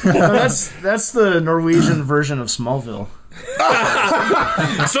guess. That's the Norwegian version of Smallville.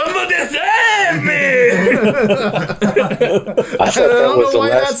 Somebody save me! I thought that was the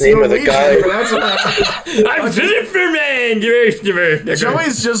last name of the guy. I'm Superman!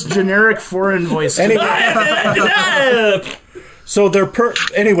 Joey's just generic foreign voice. Anyway, So their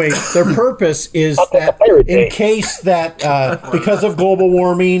purpose is that in case that because of global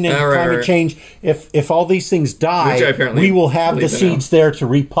warming and climate change, if all these things die, we will have the seeds there to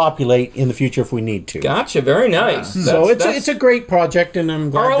repopulate in the future if we need to. Gotcha. Very nice. So it's a great project, and I'm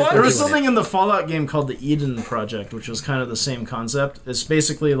glad that there was something in the Fallout game called the Eden Project, which was kind of the same concept. It's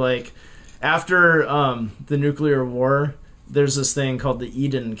basically like after the nuclear war, there's this thing called the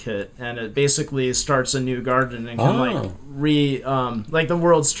Eden Kit, and it basically starts a new garden and can like the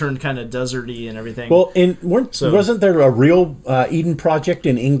world's turned kind of deserty and everything. Well, wasn't there a real Eden Project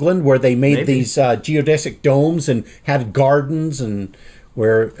in England where they made these geodesic domes and had gardens, and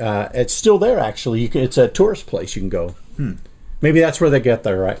where it's still there actually? It's a tourist place you can go. Maybe that's where they got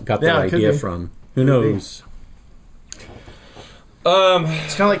their idea from. Who knows?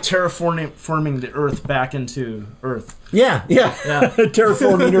 It's kind of like terraforming the Earth back into Earth. Yeah.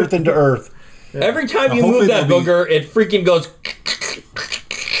 Terraforming Earth into Earth. Yeah. Every time you move that booger, it freaking goes.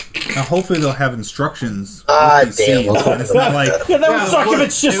 Now, hopefully they'll have instructions. Damn. It's not like that would suck if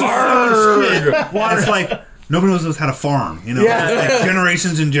it's just it's like nobody knows how to farm. You know, it's like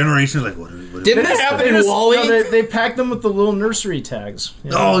generations and generations. Like what Didn't that happen in Wall-E? No, they packed them with the little nursery tags. You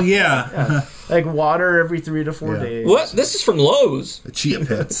know? Oh yeah. Like water every 3 to 4 days. What? This is from Lowe's. The chia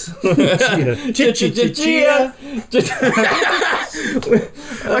pets. Chia.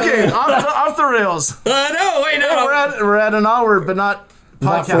 Okay, off the rails. No, wait, no. We're at an hour, but not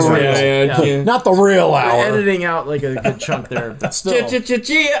podcast rails. Not the real hour. We're editing out like a good chunk there, but still. But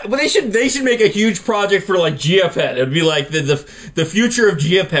they should make a huge project for like GeoPet. It'd be like the future of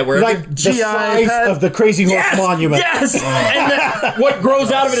GeoPet, where like the size of the Crazy Horse Monument. Yes, and then what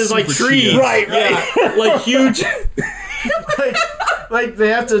grows out of it is like trees, right? Yeah, like huge. like they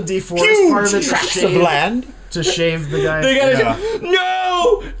have to deforest Huge part of it tracts of land to shave the guy. They gotta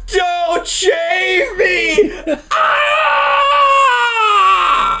no, don't shave me.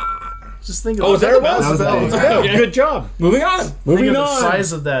 Just think about it. Good job. Moving on. Think of the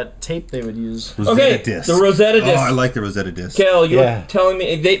size of that tape they would use. Okay, disc. the Rosetta disc. Oh, I like the Rosetta disc. Kel, you were telling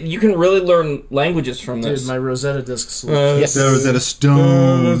me you can really learn languages from this. Dude, my Rosetta disc solution. Yes. The Rosetta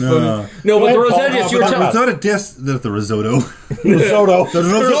Stone. No, but the Rosetta disc, you were telling me. Rosetta disc, the risotto. Risotto. The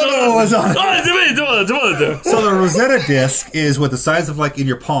risotto was on. So the Rosetta disc is what the size of like in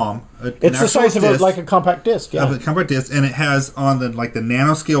your palm. It's the size of like a compact disc. Yeah. A compact disc, and it has on the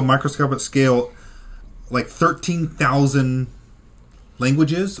nanoscale, microscopic scale, like 13,000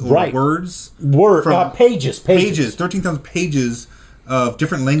 languages or words. Pages. 13,000 pages of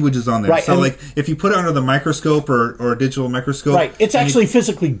different languages on there. Right, so like if you put it under the microscope or a digital microscope, right, it's actually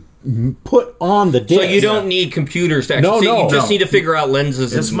physically put on the disc. So you don't need computers to actually see. You just need to figure out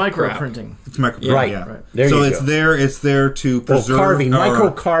lenses. It's and microprinting. It's microprinting. Right. Yeah. There so you it's go. there. It's there to preserve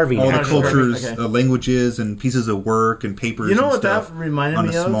micro carving, all the cultures, okay. languages, and pieces of work and papers. You know and what stuff that reminded on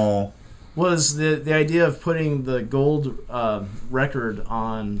me a of? small. Was the idea of putting the gold record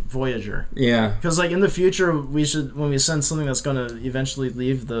on Voyager. Yeah. Because like in the future, when we send something that's going to eventually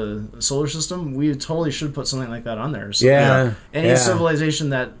leave the solar system, we totally should put something like that on there. So any civilization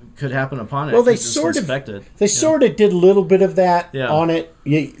that could happen upon it. Well, they sort of did a little bit of that on it.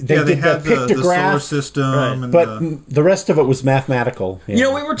 They had the solar system, but the rest of it was mathematical. Yeah. You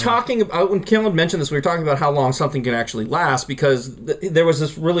know, we were talking about when Kale had mentioned this. We were talking about how long something can actually last because there was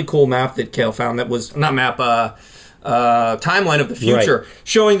this really cool map that Kale found that was not map, timeline of the future,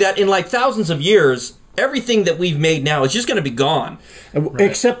 showing that in like thousands of years, everything that we've made now is just going to be gone.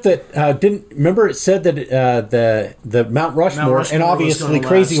 Except that remember it said that the Mount Rushmore and obviously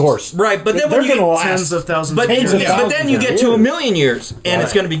Crazy Horse. Right, but then they're going to last tens of thousands of years. But then you get to a million years and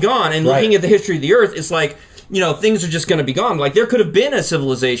it's going to be gone. And looking at the history of the Earth, it's like, you know, things are just going to be gone. Like there could have been a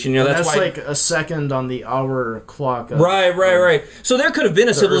civilization. You know, that's why like a second on the hour clock. Right. So there could have been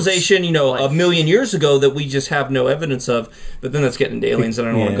a civilization, you know, a million years ago that we just have no evidence of. But then that's getting into aliens, and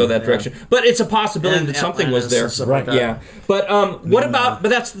I don't want to go that direction. But it's a possibility that something was there. Right. Yeah. But what about? But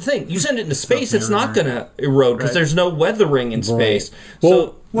that's the thing. You send it into space, it's not going to erode because there's no weathering in space.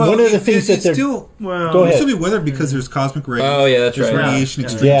 So. Well, one of the things that they're still go ahead. It'll still be weathered because there's cosmic rays. Oh yeah, that's there's right. Radiation,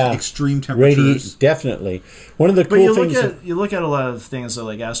 extreme temperatures. Definitely. One of the cool things. You look at a lot of things that,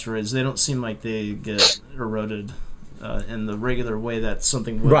 like asteroids. They don't seem like they get eroded in the regular way that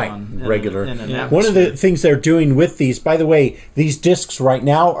something would on regular. In an atmosphere. One of the things they're doing with these, by the way, these discs right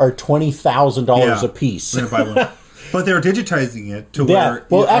now are $20,000 a piece. But they're digitizing it to where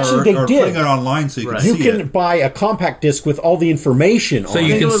actually they did putting it online so you can see it. You can buy a compact disc with all the information on it. So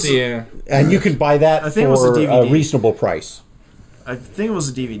you can see it. And you can buy that for a reasonable price. I think it was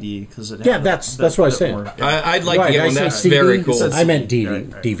a DVD because it. That's what I was saying. I'd like to get one. That's very cool. I meant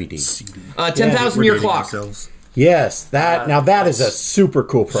DVD. 10,000 year clock. Yes, that is a super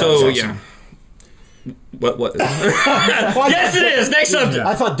cool process. So yeah. What? Yes, it is. Next subject.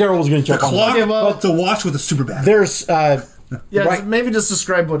 I thought Daryl was going to jump on Clock that. to watch with a super battery. There's Yeah, maybe just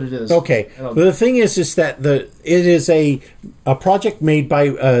describe what it is. okay. Well, the thing is that it is a project made by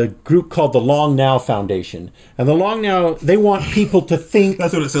a group called the Long Now Foundation, and the Long Now, they want people to think.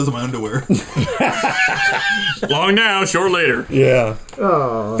 That's what it says on my underwear. Long now, short later. Yeah.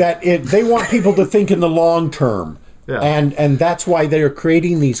 They want people to think in the long term. Yeah. And that's why they're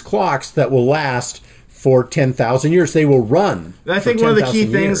creating these clocks that will last for 10,000 years. They will run. I think one of the key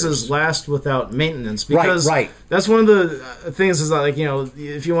things is last without maintenance. Because right. that's one of the things is that, like, you know,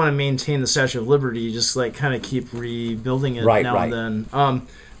 if you want to maintain the Statue of Liberty, you just like kind of keep rebuilding it now and then.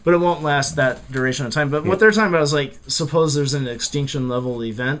 But it won't last that duration of time. But what they're talking about is, like, suppose there's an extinction level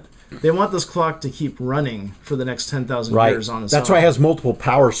event. They want this clock to keep running for the next 10,000 years on its own. That's why it has multiple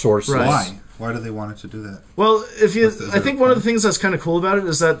power sources. Right. Why? Why do they want it to do that? Well, I think one of the things that's kind of cool about it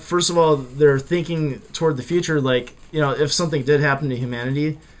is that, first of all, they're thinking toward the future. Like, you know, if something did happen to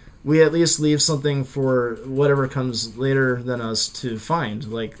humanity, we at least leave something for whatever comes later than us to find.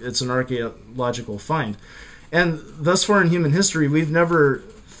 Like, it's an archaeological find. And thus far in human history, we've never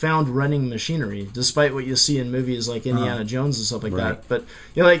found running machinery, despite what you see in movies like Indiana Jones and stuff like that. But,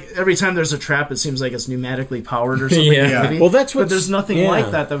 you know, like, every time there's a trap, it seems like it's pneumatically powered or something. Yeah. Well, that's what. But there's nothing like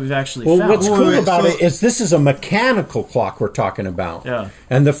that we've actually Well, found. what's cool about it is this is a mechanical clock we're talking about. Yeah.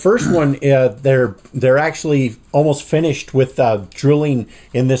 And the first one, they're actually almost finished with drilling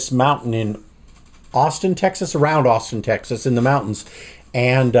in this mountain in Austin, Texas, around Austin, Texas, in the mountains.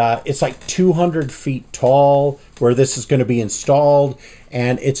 And it's like 200 feet tall where this is going to be installed.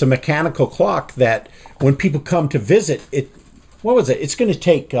 And it's a mechanical clock that when people come to visit, it's going to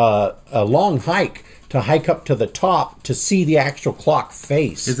take a long hike to hike up to the top to see the actual clock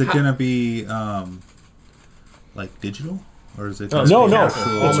face. Is it going to be like digital? Or is it No,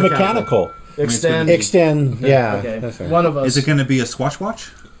 it's mechanical. Extend, yeah. Okay. That's right. One of us. Is it going to be a squash watch?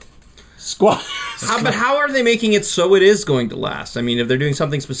 But how are they making it so it is going to last? I mean, if they're doing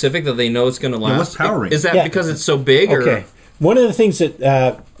something specific that they know it's going to last, what's powering? Is that because it's so big? Okay. One of the things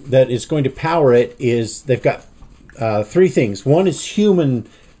that is going to power it is they've got three things. One is human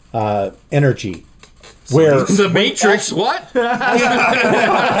energy. Where The Matrix, what?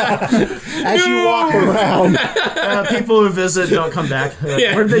 as you walk around, people who visit don't come back.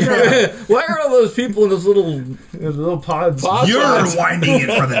 Yeah. Where'd they go? Why are all those people in those Little pods. You're winding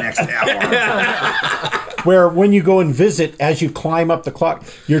it for the next hour. where when you go and visit, as you climb up the clock,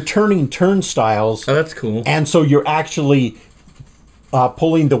 you're turning turnstiles. Oh, that's cool. And so you're actually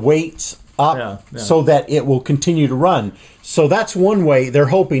pulling the weights up so that it will continue to run. So that's one way they're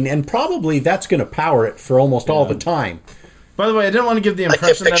hoping, and probably that's going to power it for almost all the time. By the way, I didn't want to give the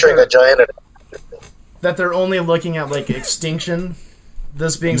impression that they're only looking at, like, extinction.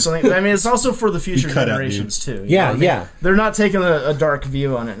 This being something, I mean, it's also for the future generations too. Yeah. They're not taking a dark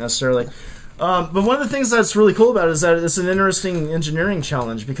view on it necessarily. But one of the things that's really cool about it is that it's an interesting engineering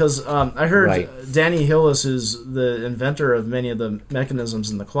challenge because I heard Danny Hillis, who's the inventor of many of the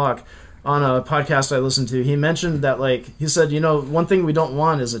mechanisms in the clock, on a podcast I listened to. He mentioned that, like, he said, you know, one thing we don't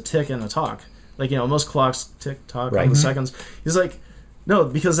want is a tick and a tock. Like, you know, most clocks tick tock on the seconds. He's like, no,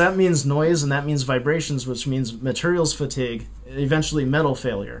 because that means noise and that means vibrations, which means materials fatigue, eventually metal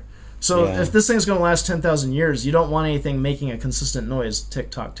failure. So if this thing's going to last 10,000 years, you don't want anything making a consistent noise,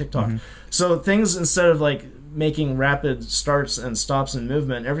 tick-tock, tick-tock. So things, instead of, like, making rapid starts and stops in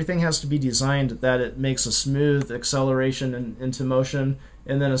movement, everything has to be designed that it makes a smooth acceleration into motion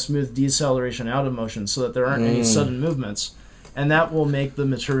and then a smooth deceleration out of motion so that there aren't any sudden movements. And that will make the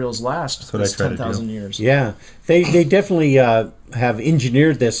materials last 10,000 years. Yeah, they definitely have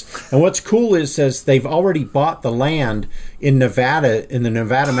engineered this. And what's cool is they've already bought the land in Nevada, in the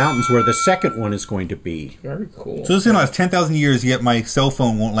Nevada mountains, where the second one is going to be. Very cool. So this is going to last 10,000 years, yet my cell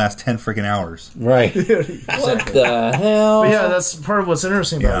phone won't last 10 freaking hours. Right. What the hell? But yeah, that's part of what's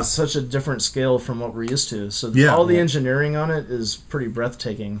interesting about it. It's such a different scale from what we're used to. So all the engineering on it is pretty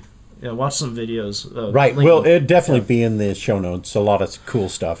breathtaking. Yeah, watch some videos. Right. Well, it'd definitely be in the show notes. A lot of cool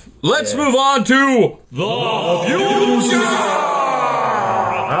stuff. Let's move on to the future.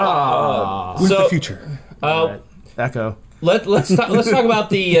 Who's the future? Echo. Let's talk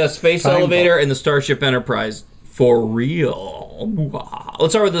about the space elevator and the Starship Enterprise for real.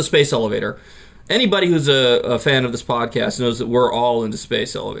 Let's start with the space elevator. Anybody who's a fan of this podcast knows that we're all into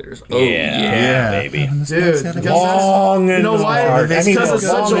space elevators. Oh, yeah baby. Dude, long you know why? It's because it's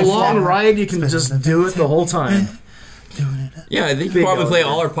such a long ride, you can just do it the whole time. Yeah, I think you probably play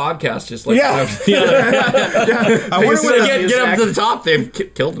all our podcasts just like Yeah. I wonder what get up to the top. They've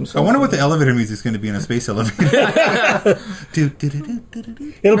killed themselves. I wonder what the elevator music's going to be in a space elevator.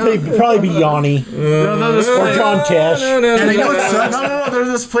 It'll probably be Yanni or John Tesh. And I know it sucks. No, they're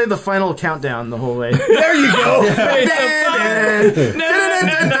just playing the final countdown the whole way. There you go.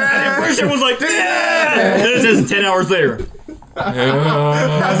 First it was like, this is 10 hours later.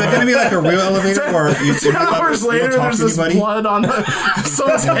 Now, is that going to be like a real elevator? Or you 2 hours later, there's this blood on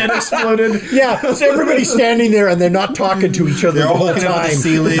someone's head exploded. Yeah, so everybody's standing there and they're not talking to each other They're the all whole looking up at the time.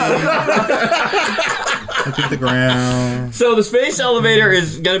 ceiling. Look at the ground. So the space elevator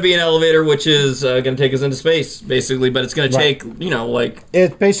is going to be an elevator which is going to take us into space, basically, but it's going to take, like...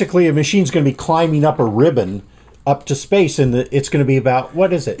 It's basically a machine's going to be climbing up a ribbon up to space, and it's going to be about,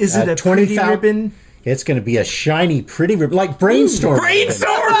 what is it? Is it a 20,000 ribbon? It's going to be a shiny, pretty ribbon, like Brainstorm.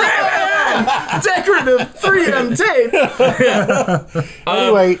 Brainstorm ribbon! Decorative 3M tape.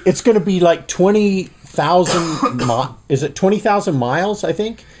 Anyway, it's going to be like 20,000. Is it 20,000 miles? I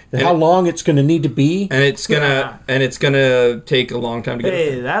think. How long it's going to need to be? And it's gonna take a long time to get.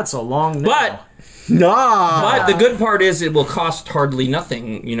 Hey, that's a long. But the good part is it will cost hardly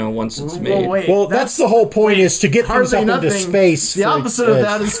nothing. Once it's made. Well, that's the whole point, is to get things up into space. The opposite of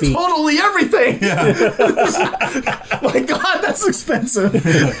that is totally everything. Yeah. My God, that's expensive.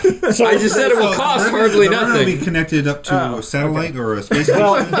 So I just said it will cost hardly nothing. They're going to be connected up to a satellite or a space station.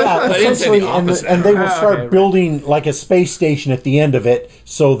 Well, yeah, essentially, and they will start building like a space station at the end of it,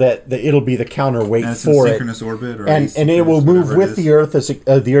 so that it'll be the counterweight for it. Synchronous orbit, or and it will move with the Earth as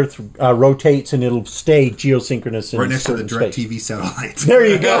the Earth rotates, and it'll stay geosynchronous. Right next to the DirecTV satellite. There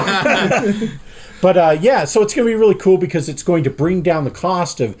you go. But so it's going to be really cool because it's going to bring down the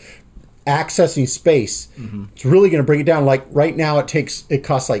cost of accessing space. Mm-hmm. It's really going to bring it down. Like right now, it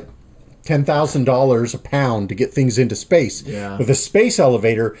costs like $10,000 a pound to get things into space. Yeah. With a space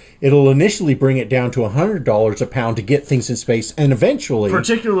elevator, it'll initially bring it down to $100 a pound to get things in space, and eventually...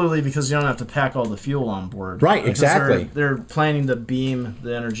 Particularly because you don't have to pack all the fuel on board. Right, exactly. They're planning to beam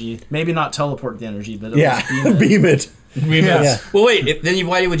the energy. Maybe not teleport the energy, but beam it. Beam it. Yeah. Well, wait,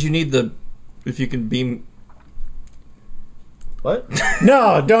 why would you need if you can beam... What?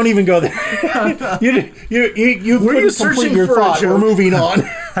 No, don't even go there. you couldn't complete your thought. We're moving on.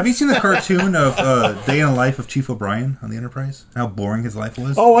 Have you seen the cartoon of Day in the Life of Chief O'Brien on the Enterprise? How boring his life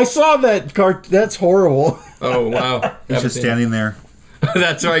was? Oh, I saw that That's horrible. Oh, wow. He's just standing there.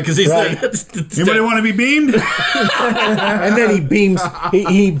 That's right, because he's like... Anybody want to be beamed? And then he beams...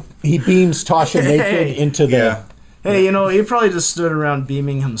 He beams Tasha naked into the... Yeah. Hey, he probably just stood around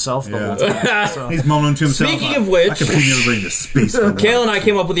beaming himself the whole time. So. He's mumbling to himself. Speaking of which, I can bring everybody into space. Kale and I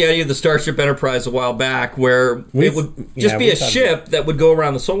came up with the idea of the Starship Enterprise a while back, where it would just be a ship that would go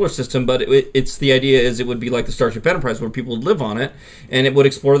around the solar system, but it's the idea is it would be like the Starship Enterprise, where people would live on it, and it would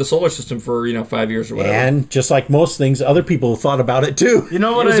explore the solar system for 5 years or whatever. And just like most things, other people thought about it too. You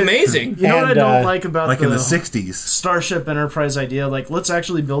know what? It was amazing. You know what I don't like about in the 60s Starship Enterprise idea? Like, let's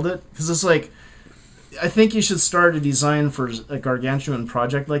actually build it, because it's like, I think you should start a design for a gargantuan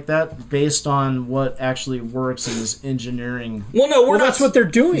project like that based on what actually works in this engineering. Well, no, that's what they're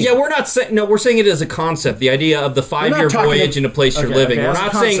doing. Yeah, we're not saying we're saying it as a concept. The idea of the 5-year voyage in a place you're living. We're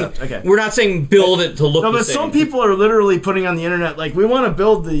not saying build it to look. No, the but same. some people are literally putting on the internet like, we want to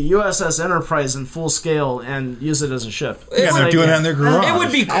build the USS Enterprise in full scale and use it as a ship. Yeah, they're doing that in their garage. It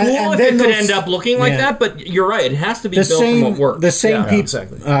would be cool if it could end up looking like that, but you're right. It has to be built from what works. The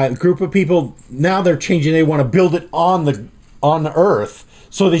same group of people, now they're changing. They want to build it on the Earth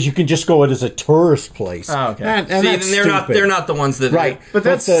so that you can just go it as a tourist place. Oh, okay. And see, that's they're not the ones that but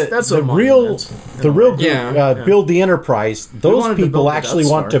that's the real group. Build the Enterprise. Those people actually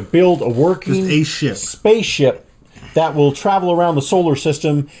want to build a working spaceship that will travel around the solar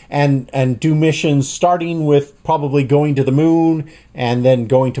system and do missions, starting with probably going to the moon and then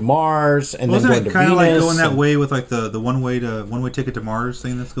going to Mars and then going to Venus. Wasn't it kind of like going that way with like the one way ticket to Mars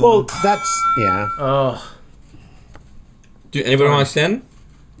thing that's going on? Well, that's Do anybody want to extend?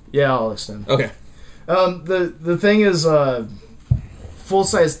 Yeah, I'll extend. Okay. The thing is,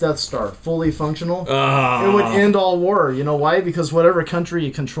 full-size Death Star, fully functional. It would end all war. You know why? Because whatever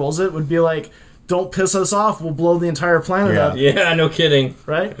country controls it would be like, don't piss us off, we'll blow the entire planet up. Yeah, no kidding.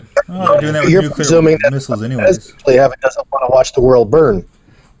 Right? They're doing that with nuclear missiles anyways. Heaven doesn't want to watch the world burn.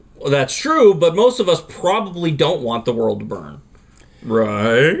 Well, that's true, but most of us probably don't want the world to burn.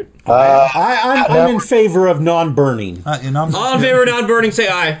 Right? I'm in favor of non-burning. All in favor of non-burning, say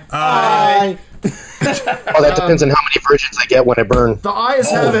aye. Aye. Oh, that depends on how many virgins I get when I burn. The eyes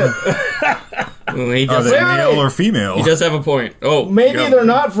have it. He Are does, they Wait. male or female? he does have a point. Oh, Maybe yeah. they're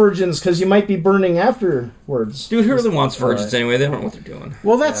not virgins because you might be burning afterwards. Dude, who really wants virgins Alright. anyway? They don't know what they're doing.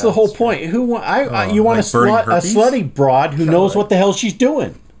 Well, that's the whole point. Who want? You want like burning a herpes? slutty broad who knows what the hell she's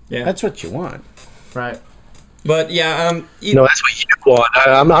doing. Yeah. That's what you want. Right. But yeah, No, that's what you want.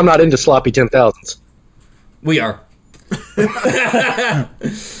 I'm not into sloppy 10,000s. we are.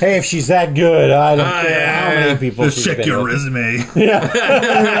 Hey, if she's that good, I don't care how many people. Let's she's check been your with. resume.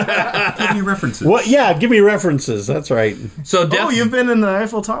 Give me references. Well, yeah, give me references. That's right. So Death. Oh, you've been in the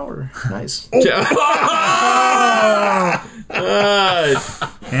Eiffel Tower. Nice.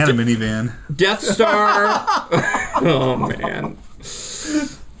 And a minivan. Death Star. Oh man.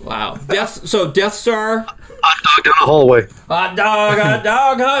 Wow. Death Star. Hot dog down the hallway. Hot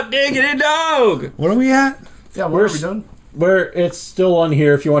dog, hot diggity dog. What are we at? Yeah, what are we doing? It's still on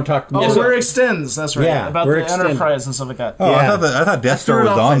here if you want to talk. Oh, Yes, we're extends. That's right. Yeah, About we're the extend. Enterprise and stuff like that. Oh, Yeah. I thought Death Star threw it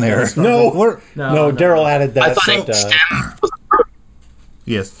was off on like there. this. No, No, Daryl added I that. thought but, extend was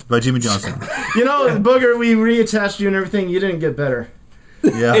Yes, by Jimmy Johnson. You know, Booger, we reattached you and everything. You didn't get better.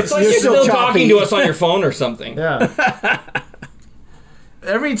 Yeah. It's like You're you're still still talking choppy. to us on your phone or something. Yeah.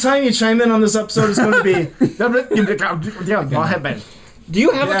 Every time you chime in on this episode, it's going to be. Do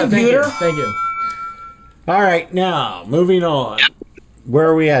you have a Yeah, computer? Thank you. all right, now moving on. Where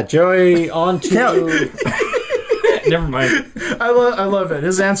are we at, Joey? On to Never mind. I love it.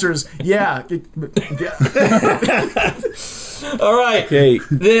 His answer is yeah. All right. okay.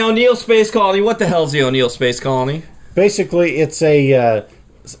 The O'Neill Space Colony. What the hell's the O'Neill Space Colony? Basically, it's a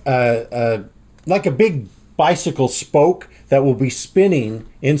like a big bicycle spoke that will be spinning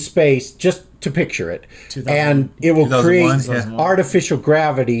in space. Just to picture it, and it will 2001, create yeah. artificial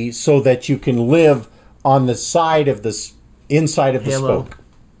gravity so that you can live on the side of the inside of the Halo. spoke.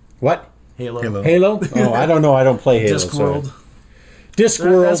 What? Halo. Halo? Oh, I don't know. I don't play Halo. Discworld.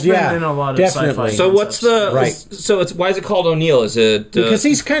 Discworld, That's been yeah, in a lot of definitely. sci-fi. So what's the Right. So it's why is it called O'Neill? Is it Because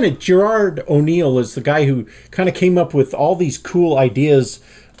he's kind of Gerard O'Neill is the guy who kind of came up with all these cool ideas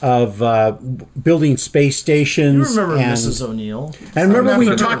of building space stations. You remember and, Mrs. O'Neill? And remember we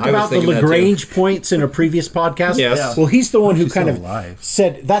I talked was about the thinking that too. Lagrange points in a previous podcast? Yes. Yeah. Well, he's the one who She's kind still of alive.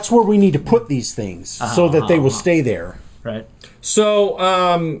 said that's where we need to put these things so that they will stay there. Right. So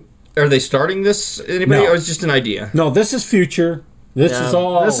are they starting this? Anybody, No. or is it just an idea? No, this is future. This is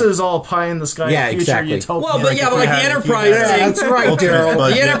all. This is all pie in the sky. Yeah, future exactly. utopia. Well, but yeah, but like the Enterprise Yeah, thing. that's right, Ultimate Daryl.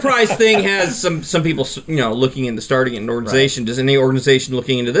 budget. The Enterprise thing has some people, looking into starting an organization. Does any organization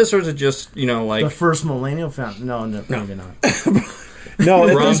looking into this, or is it just, like the first millennial found. No, maybe not. No,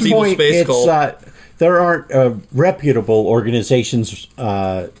 at Ron's this evil point, space it's cult. there aren't reputable organizations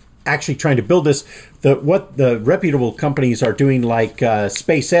actually trying to build this. What the reputable companies are doing, like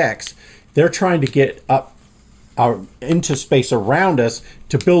SpaceX, they're trying to get up into space around us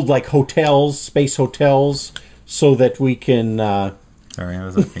to build like hotels, space hotels, so that we can Sorry, I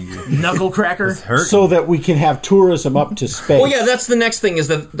was a finger. Knuckle cracker. Hurt. so that we can have tourism up to space. Well, yeah, that's the next thing. Is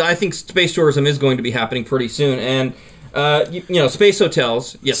that I think space tourism is going to be happening pretty soon, and space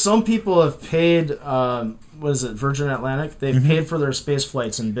hotels. Yes, Some people have paid. What is it? Virgin Atlantic. They've paid for their space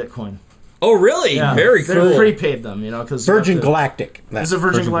flights in Bitcoin. Oh, really? Yeah, Very They've cool. prepaid them. Because Virgin Galactic. Is it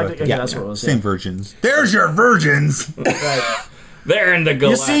Virgin Galactic? Galactic. Yeah, that's what it was. Same virgins. There's your virgins. Right. They're in the You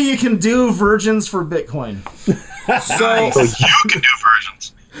galactic. see, you can do virgins for Bitcoin. So, So you can do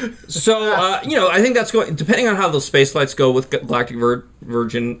versions. I think that's going. Depending on how those space flights go with Galactic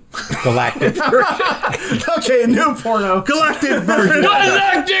Virgin, Galactic. Okay, new porno. Galactic virgin.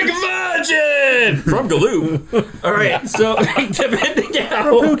 Galactic Virgin from Galoo. All right, so depending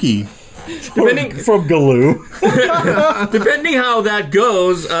how Pookie. From Galoo. depending how that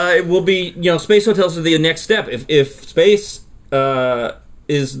goes, it will be space hotels are the next step. If space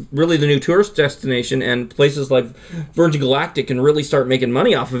is really the new tourist destination, and places like Virgin Galactic can really start making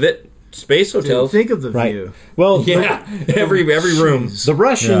money off of it, space hotels. Think of the Right. view. Well, Yeah, every room. the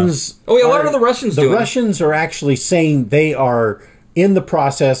Russians. Oh yeah, what are the Russians The doing? Russians are actually saying they are in the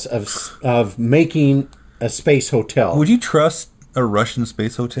process of making a space hotel. Would you trust a Russian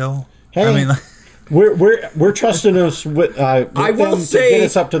space hotel? Hey. I mean, like, We're trusting us with I will them say- to get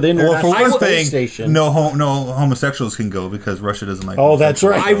us up to the well, International for one Space thing, Station. no homosexuals can go because Russia doesn't like. Oh, that's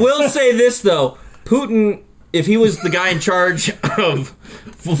right. I will say this though, Putin, if he was the guy in charge of,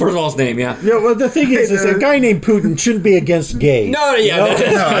 well, first of all, his name, yeah. Yeah, well, the thing is a guy named Putin shouldn't be against gays. No, yeah,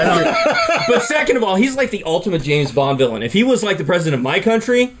 No, but second of all, he's like the ultimate James Bond villain. If he was like the president of my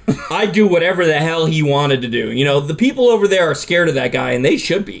country, I'd do whatever the hell he wanted to do. The people over there are scared of that guy, and they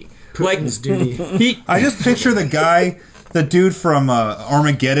should be. Putin's duty. He, I just picture the dude from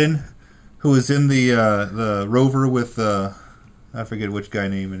Armageddon, who was in the rover with I forget which guy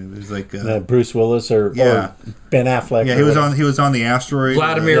name it was like Bruce Willis or Ben Affleck. Yeah, he was on the asteroid.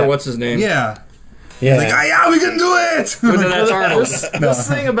 Vladimir, what's his name? Yeah. Yeah. He's like, yeah, we can do it. That's Arnold. This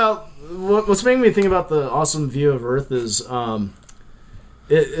thing about what's making me think about the awesome view of Earth is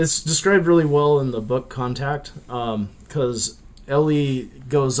it's described really well in the book Contact, because Ellie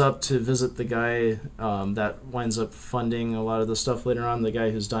goes up to visit the guy that winds up funding a lot of the stuff later on, the guy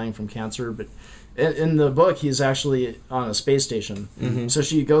who's dying from cancer. But in the book, he's actually on a space station. Mm-hmm. So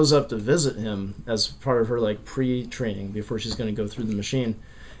she goes up to visit him as part of her like pre-training before she's going to go through the machine.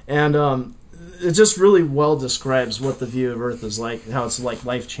 And it just really well describes what the view of Earth is like, how it's like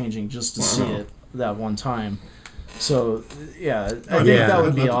life-changing just to see it that one time. So, yeah, I think that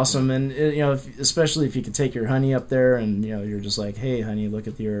would be awesome. And, especially if you could take your honey up there and, you're just like, hey, honey, look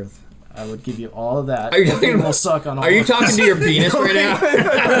at the Earth. I would give you all of that. Are you talking about, suck on all Are you talking to your penis right now? Hey,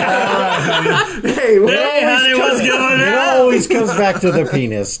 honey, what's going on? It always comes back to the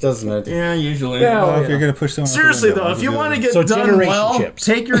penis, doesn't it? Yeah, usually. If you're going to push someone seriously, though, if you want to get done well,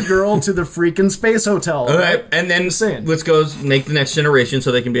 take your girl to the freaking space hotel. All right, and then let's go make the next generation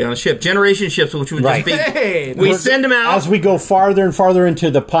so they can be on a ship. Generation ships, which would just be... we send them out. As we go farther and farther into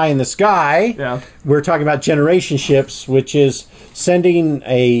the pie in the sky, we're talking about generation ships, which is sending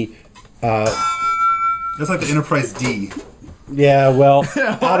a... that's like the Enterprise D. Yeah, well,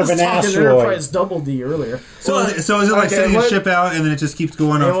 out of an asteroid. Enterprise Double D earlier. So is it like sending a ship out and then it just keeps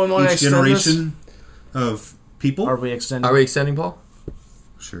going off each generation of people? Are we extending? Are we extending, Paul?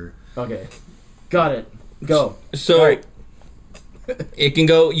 Sure. Okay. Got it. Go. So it can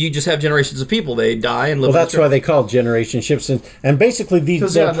go. You just have generations of people. They die and live. Well, that's why they call generation ships, and basically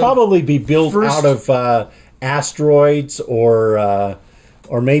they'll probably be built out of asteroids or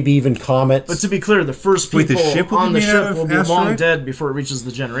maybe even comets. But to be clear, the first people on the ship will be long dead before it reaches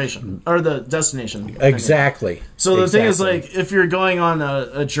the generation or the destination. Exactly. So the thing is, like, if you're going on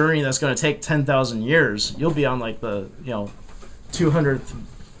a journey that's going to take 10,000 years, you'll be on like the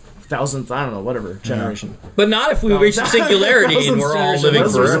 200,000th, I don't know, whatever generation. But not if we reach the singularity and we're all living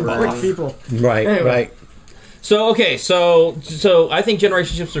forever. People. Right. Anyway. Right. So so I think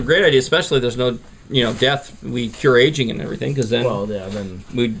generation ships are a great idea, especially there's no death. We cure aging and everything, because then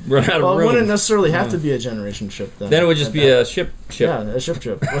we'd run out of room. It wouldn't necessarily have to be a generation ship then. Then it would just be a ship. Yeah, a ship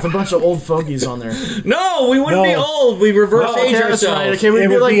with a bunch of old fogies on there. No, we wouldn't be old. We reverse age ourselves. Right. Okay, we'd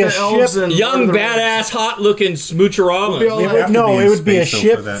be like the elves and young, badass, hot-looking smoocherama. It would be a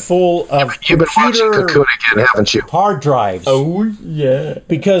ship full of You've been watching Cocoon again, haven't you? hard drives. Oh, yeah.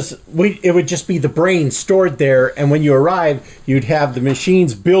 Because it would just be the brain stored there, and when you arrive, you'd have the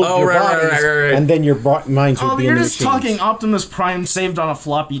machines build your bodies, and then your minds would be in the machines. You're just talking Optimus Prime saved on a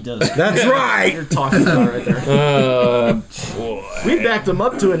floppy disk. That's right. You're talking about right there. Boy. We backed them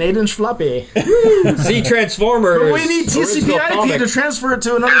up to an 8-inch floppy. See, Transformers. But we need TCP/IP to transfer it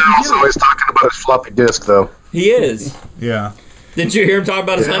to another computer. So he's talking about his floppy disk, though. He is. Yeah. Didn't you hear him talk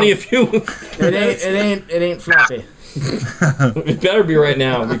about his honey a few? It ain't floppy. It better be right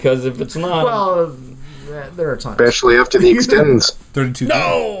now, because if it's not, well, there are times. Especially after the extends. 32.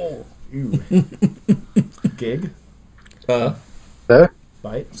 No. Gig. Huh?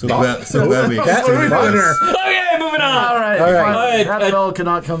 Bite. So glad we That's what we're doing here. Okay, moving on. All right. That bell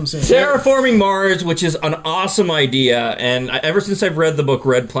cannot come soon. Terraforming Mars, which is an awesome idea, and ever since I've read the book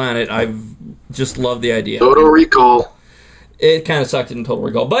Red Planet, I've just loved the idea. Total Recall. It kind of sucked in Total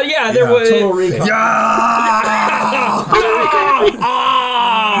Recall, but yeah, there was Total Recall.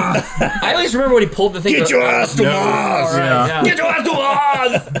 I at least remember when he pulled the thing. Get your ass to Mars! Yeah. Get your ass to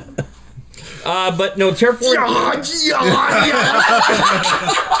Mars! But no, Terraforming.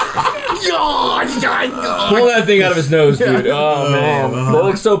 Pull that thing out of his nose, dude. Oh man, that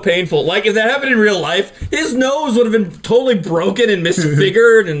looks so painful. Like if that happened in real life, his nose would have been totally broken and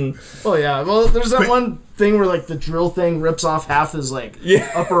misfigured. And oh yeah, well, there's that one thing where like the drill thing rips off half his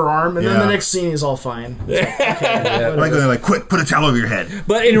upper arm, and then the next scene he's all fine. Like quick, put a towel over your head.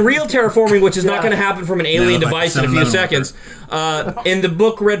 But in real terraforming, which is not going to happen from an alien device in a few seconds, in the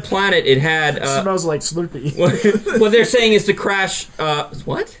book Red Planet, it had smells like Slurpee. What they're saying is to crash.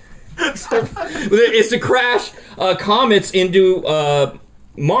 What? It's to crash comets into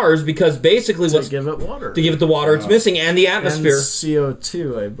Mars, because basically to give it water. To give it the water it's missing, and the atmosphere. And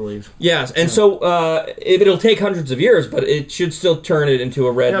CO2, I believe. Yes, and so it'll take hundreds of years, but it should still turn it into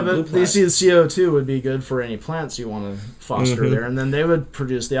a red and blue planet. They see the CO2 would be good for any plants you want to foster there, and then they would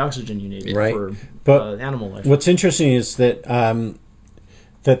produce the oxygen you need for animal life. What's interesting is that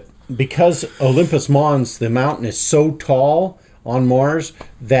that because Olympus Mons, the mountain, is so tall on Mars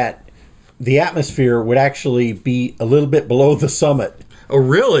that the atmosphere would actually be a little bit below the summit. Oh,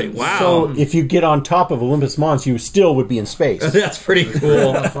 really? Wow. So if you get on top of Olympus Mons, you still would be in space. That's pretty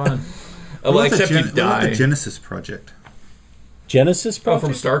cool. Fun. Well, except you what about die. the Genesis project? Genesis Oh, project?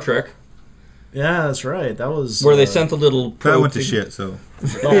 from Star Trek, Yeah, that's right. That was where they sent the little. That went to shit. So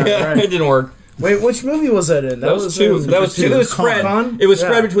Yeah, right. it didn't work. Wait, which movie was that in? That was two. That was two. It was spread. Con? It was Yeah.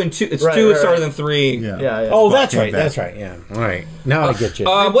 spread between two. It's Right, two. right, It's started right. than three. Yeah. Oh, that's Came right. back. That's right. Yeah. All right. Now I get you.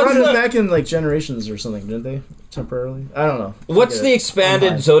 They What's brought it the back in like Generations or something, didn't they? Temporarily. I don't know. What's Forget the it. expanded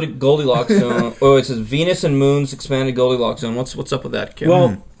I'm high. Zodiac Goldilocks zone? Oh, it says Venus and Moon's expanded Goldilocks zone. What's up with that, Kim?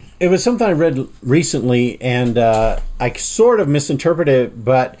 Well, it was something I read recently, and I sort of misinterpreted it,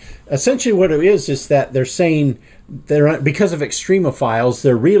 but essentially what it is that they're saying because of extremophiles,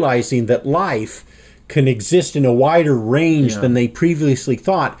 they're realizing that life can exist in a wider range than they previously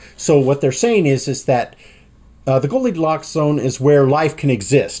thought. So what they're saying is that the Goldilocks zone is where life can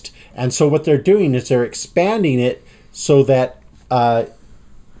exist. And so what they're doing is they're expanding it so that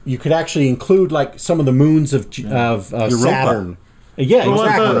you could actually include like some of the moons of Saturn. Yeah, Well,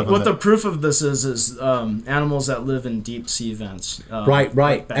 exactly. what the proof of this is animals that live in deep sea vents. Right,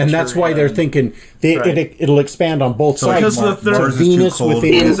 like and that's why they're bacteria thinking Right. it'll expand on both sides. Because the Mars is too Venus cold,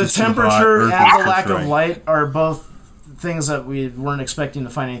 within- Venus the is too hot, temperature Earth and is the too lack dry. of light are both things that we weren't expecting to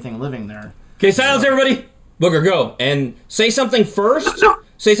find anything living there. Okay, silence everybody. Booger, go and say something first.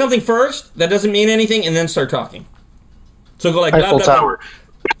 Say something first that doesn't mean anything, and then start talking. So go like blah, Eiffel blah, blah. Tower.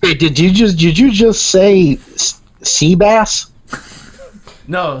 Hey, did you just say sea bass?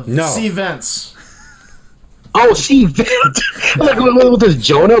 No, No. sea vents. Oh, sea vent. Like what is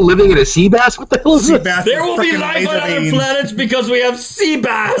Jonah living in a sea bass? What the hell is this? Bass There with will be frickin' life laser on other beams. planets because we have sea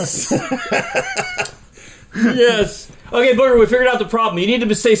bass. Yes. Okay, Booger, we figured out the problem. You need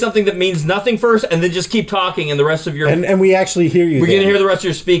to say something that means nothing first, and then just keep talking, and the rest of your and we actually hear you. we then. can hear the rest of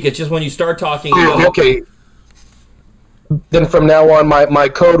your speak. It's just when you start talking. Oh, okay. Then from now on, my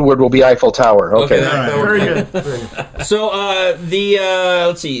code word will be Eiffel Tower. Okay. that Very works. good. Very good. So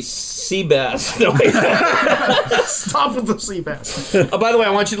let's see, sea bass. No, wait. Stop with the sea bass. By the way, I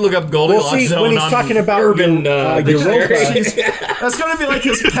want you to look up Well, Goldilocks see, zone when he's on talking about urban Europa, dictionary. That's going to be like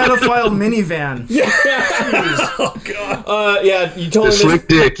his pedophile minivan. Yeah, you told The me this. slick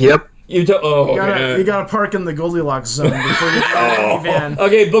dick. Yep. You You gotta park in the Goldilocks zone before you get in the minivan.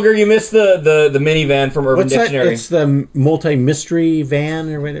 Okay, Booger, you missed the minivan from Urban What's that? Dictionary. It's the multi-mystery van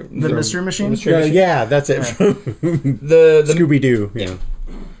or whatever. The mystery machine? Yeah, that's it. the Scooby Doo. Yeah.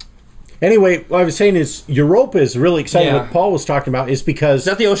 Anyway, what I was saying is Europa is really exciting. Yeah. What Paul was talking about is because is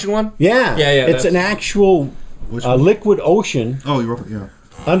that the ocean one? yeah, Yeah, it's that's- an actual liquid ocean Oh, Europa, yeah.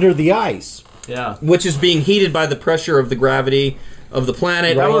 under the ice. Yeah. Which is being heated by the pressure of the gravity of the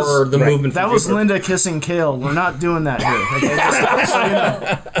planet That was- or the movement. That from was Jupiter. Linda kissing Kale. We're not doing that here. Okay, just so you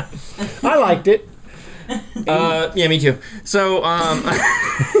know. I liked it. Yeah, me too. So,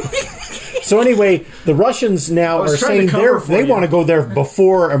 So anyway, the Russians now are was trying saying to cover for they you. want to go there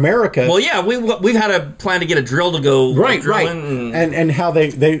before America. well, yeah, we've had a plan to get a drill to go Right, drill right, in and how they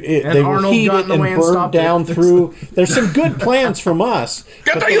will Arnold heat got it in the and way and burn stopped it. down through. There's some good plans from us,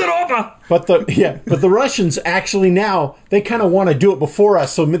 Get to Europa! but the Russians actually now they kind of want to do it before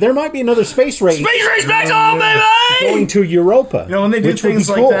us. So there might be another space race Space race back home, baby! going to Europa. You know, when they do which would be things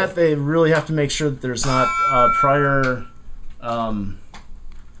like cool. that, they really have to make sure that there's not prior.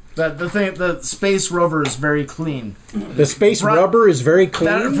 That the space rover is very clean. The space brought- rubber is very clean.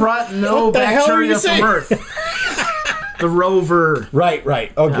 That brought no What the hell are you bacteria from saying? Earth. The rover.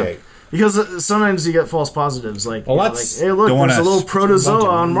 Right. Okay. Because sometimes you get false positives, like, Well, you know, that's- like, hey, look, Don't there's a wanna little protozoa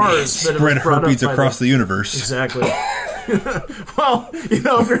on Mars, but it was Spread brought up herpes by across the universe. Exactly. Well, you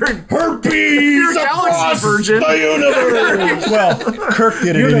know, if you're Herpes a galaxy virgin, the universe. Well, Kirk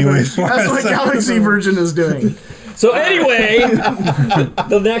did it anyways. that's what Galaxy Virgin is doing. So anyway,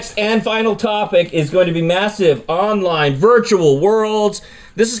 the next and final topic is going to be massive online virtual worlds.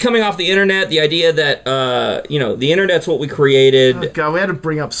 This is coming off the internet. The idea that the internet's what we created. God, we had to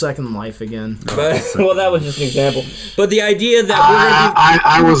bring up Second Life again. But, well, that was just an example. But the idea that we're going to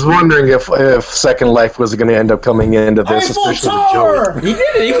I was wondering if Second Life was going to end up coming into this, Eiffel especially with Tower! be... He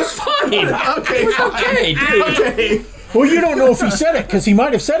did it. He was fine. Okay, He was okay, dude. Okay. Well, you don't know if he said it because he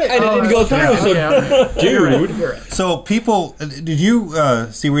might have said it. And it didn't go through, so... Yeah. Dude. So people, did you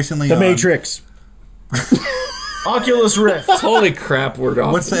see recently? The Matrix. Oculus Rift. Holy crap, we're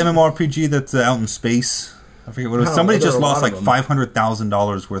off. What's the MMORPG that's out in space? I forget what it was. Oh, Somebody there just are a lost lot like of them.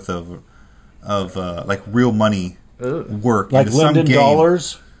 $500,000 worth of like real money work Like into some Linden game.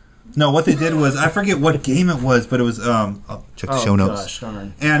 dollars. No, what they did was I forget what game it was, but it was I'll check the show notes. Gosh,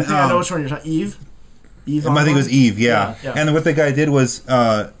 darn. And I think I know which one you're talking. Eve. Eve. I think it was Online? Eve, yeah. Yeah. And what the guy did was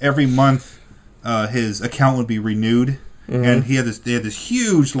every month his account would be renewed, and they had this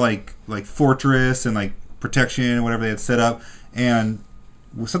huge like fortress and like protection and whatever they had set up, and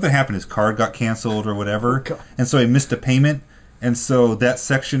something happened. His card got canceled or whatever, and so he missed a payment, and so that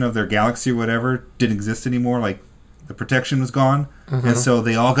section of their galaxy or whatever didn't exist anymore. Like the protection was gone, and so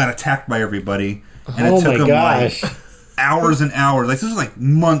they all got attacked by everybody, and it took them like hours and hours. Like this was like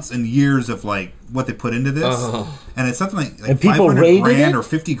months and years of like what they put into this, and it's something like $500,000 or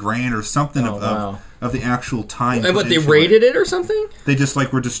 $50,000 or something of the actual time. And what, they raided it or something? They just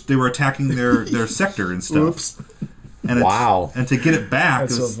like they were attacking their sector and stuff. Oops. And and to get it back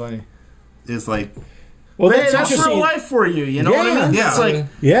so funny. Is like, well, that's real life for you. You know what I mean? Yeah. It's like,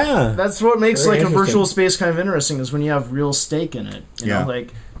 that's what makes like a virtual space kind of interesting, is when you have real stake in it. You know,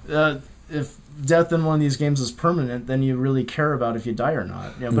 like if death in one of these games is permanent, then you really care about if you die or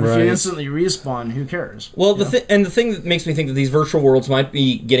not. Yeah, but if you instantly respawn, who cares? Well, the thing that makes me think that these virtual worlds might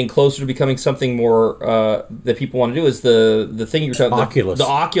be getting closer to becoming something more that people want to do is the thing you're talking about, the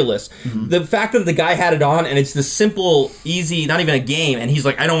Oculus. The fact that the guy had it on and it's this simple, easy, not even a game, and he's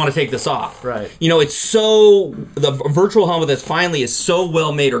like, I don't want to take this off. Right. You know, it's so the virtual helmet that's finally is so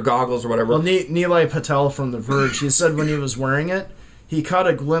well made, or goggles or whatever. Well, Nilay Patel from The Verge, he said when he was wearing it, he caught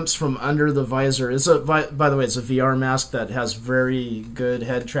a glimpse from under the visor. It's by the way, it's a VR mask that has very good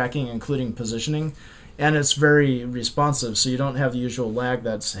head tracking, including positioning, and it's very responsive, so you don't have the usual lag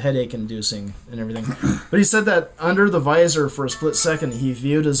that's headache-inducing and everything. But he said that under the visor for a split second, he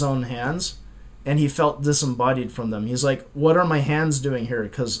viewed his own hands, and he felt disembodied from them. He's like, what are my hands doing here?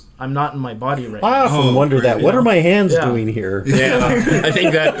 Because I'm not in my body right now. I often wonder that. What are my hands doing here? Yeah, I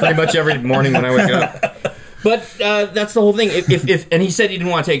think that pretty much every morning when I wake up. But that's the whole thing. If and he said he didn't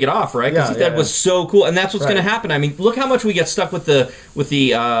want to take it off, right? Because that was so cool, and that's what's going to happen. I mean, look how much we get stuck with the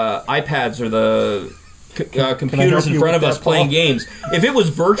iPads or the computers in front of us playing games. If it was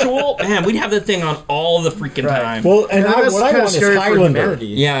virtual, man, we'd have that thing on all the freaking time. Well, and what I want is Highlander.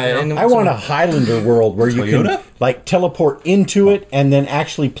 Yeah, and I want a Highlander world where you can like teleport into it and then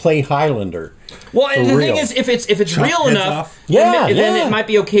actually play Highlander. Well, and the thing is, if it's real enough, then it might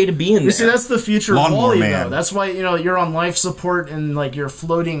be okay to be in there. You see, that's the future of Wall-E, though. That's why, you know, you're on life support in like your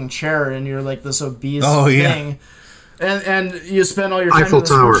floating chair, and you're like this obese thing, and you spend all your time in this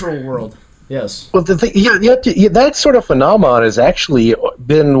virtual world. Yes. Well, the thing, that sort of phenomenon has actually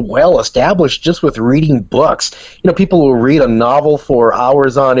been well established just with reading books. You know, people will read a novel for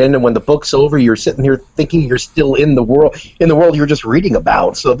hours on end, and when the book's over, you're sitting here thinking you're still in the world you're just reading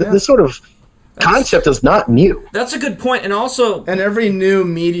about. So this sort of concept is not new. That's a good point, and also, every new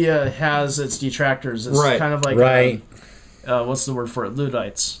media has its detractors. It's kind of like what's the word for it?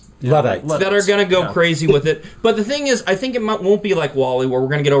 Luddites. Luddites. That are going to go crazy with it. But the thing is, I think it won't be like Wall-E, where we're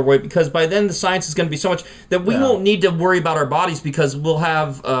going to get overweight, because by then the science is going to be so much that we won't need to worry about our bodies, because we'll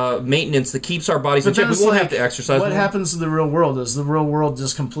have maintenance that keeps our bodies in check. We won't have to exercise. What happens in the real world? Is the real world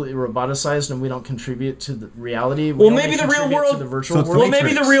just completely roboticized and we don't contribute to the reality? Well, maybe the real world. The virtual world? Well,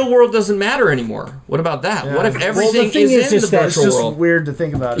 maybe the real world doesn't matter anymore. What about that? Yeah. What if everything is in the virtual world? It's world? just weird to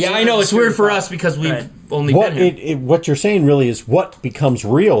think about. Yeah, I know it's weird for us because we've only been here. What you're saying really is what becomes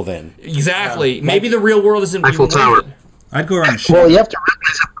real then. Exactly. Maybe the real world isn't Eiffel Tower. I'd go around. Well, you have to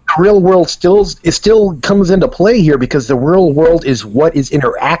realize that the real world still comes into play here, because the real world is what is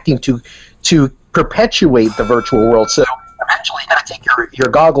interacting to perpetuate the virtual world. So eventually you got to take your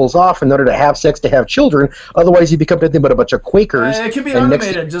goggles off in order to have sex, to have children. Otherwise, you become nothing but a bunch of Quakers. It can be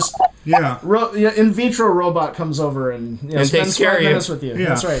automated. Just in vitro robot comes over and spends 5 minutes with you.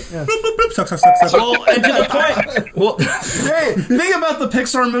 That's right. Yeah. Suck. Well, and to the point. Well, hey, think about the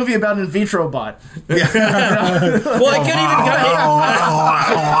Pixar movie about in vitro bot. Well, I couldn't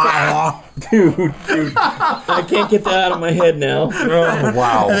even. Dude, I can't get that out of my head now. Oh,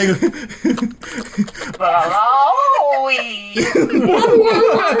 wow.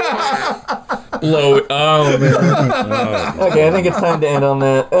 Blow it. Oh, man. Okay, I think it's time to end on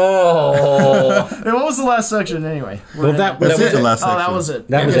that. Oh. And what was the last section anyway? That was it. The last section. That was it.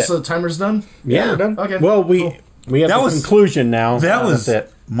 That was it. So the timer's done? Yeah. We're done? Okay. Well, we have the conclusion now. That was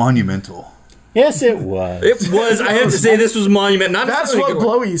it. Monumental. Yes, it was. It was. I have to say, this was monument. That's what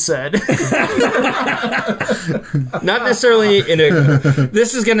Blowy said. Not necessarily in a.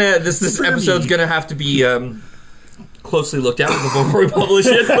 This episode's gonna have to be closely looked at before we publish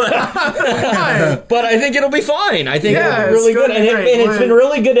it, but I think it'll be fine. I think it'll be really good, and it's been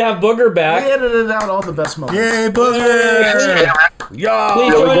really good to have Booger back. We edited out all the best moments. Yay, Booger! Yeah.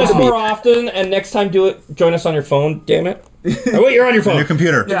 Please join us more often, and next time join us on your phone. Damn it! Oh, wait, you're on your phone. On your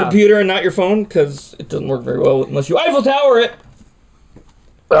computer. Your computer and not your phone, because it doesn't work very well unless you Eiffel Tower it.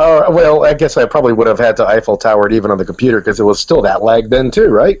 Well, I guess I probably would have had to Eiffel Tower it even on the computer, because it was still that lag then too,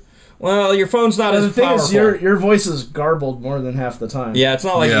 right? Well, your phone's not The as thing powerful. is, your voice is garbled more than half the time. Yeah, it's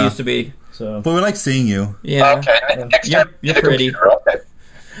not like it Yeah. used to be. So But we like seeing you. Yeah. Okay, next time. You're get a pretty. computer, Okay.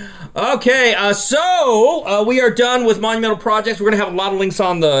 Okay, so we are done with Monumental Projects. We're going to have a lot of links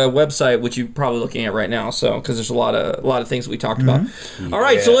on the website, which you're probably looking at right now. So, because there's a lot of things that we talked about. All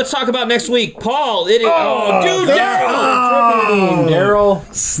right, so let's talk about next week. Paul, dude, Daryl,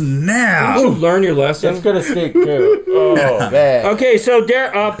 Daryl, Snap! did you learn your lesson? it's gonna stick too. Oh man. Okay, so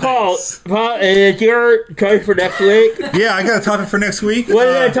Paul, is your choice for next week? Yeah, I got a topic for next week. What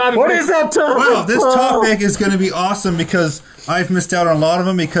is that topic? What is that topic? Well, this topic is going to be awesome because I've missed out on a lot of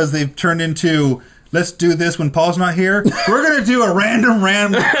them because they've turned into let's do this when Paul's not here. We're going to do a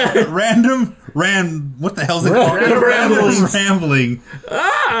what the hell's it called? Random rambling.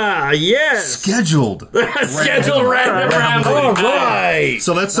 Ah, yes. Scheduled. Scheduled random rambling. All right.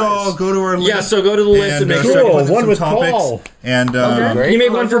 So let's all go to our list. Yeah, so go to the list and make start sure. Cool. putting One some with topics. Paul. And Can you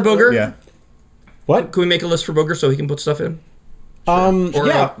make one for Booger? yeah. What? Can we make a list for Booger so he can put stuff in? Or,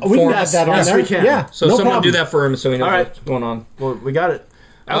 yeah, we can add forms? that on Yes, there. we can. Yeah. So no someone problem. do that for him so he knows All right. what's going on. well, we got it.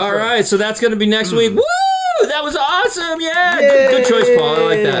 All right, so that's going to be next week. Woo! That was awesome. Yeah. Good choice, Paul. I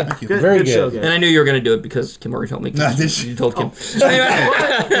like that. Very good. show, And I knew you were going to do it because Kim already told me. Nah, did she? You told Kim. Yeah,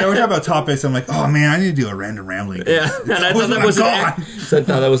 we're talking about topics. I'm like, oh man, I need to do a random rambling. Yeah, and I thought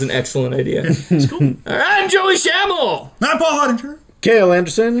that was an excellent idea. It's cool. All right, I'm Joey Shamble. Not Paul Hottinger. Kale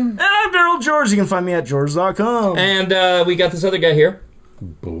Anderson. And I'm Daryl George. You can find me at george.com. And we got this other guy here.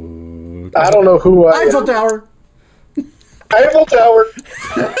 I don't know who I Eiffel am. Tower. Eiffel Tower.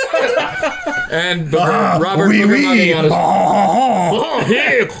 And Robert Booger Marianos. Oh,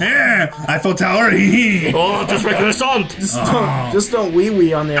 hey. Yeah, Eiffel Tower. Oh, just like the sun. Just don't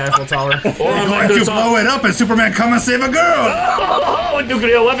wee on the Eiffel Tower. Oh, Going to blow it up and Superman come and save a girl. Oh,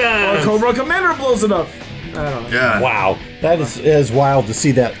 nuclear weapon. Cobra Commander blows it up. I don't know. Yeah. Wow. That is wild to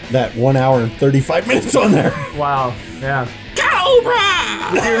see that 1 hour and 35 minutes on there. Wow. Yeah.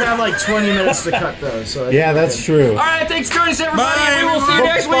 Cobra. We do have like 20 minutes to cut though. So Yeah, that's true. All right, thanks for joining us, everybody. Bye, And we will see you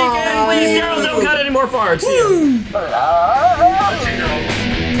next week. And please, Daryl, don't cut any more farts. See you.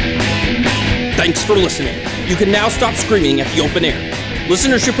 Thanks for listening. You can now stop screaming at the open air.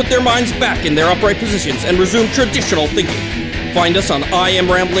 Listeners should put their minds back in their upright positions and resume traditional thinking. Find us on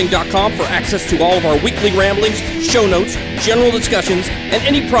IamRambling.com for access to all of our weekly ramblings, show notes, general discussions, and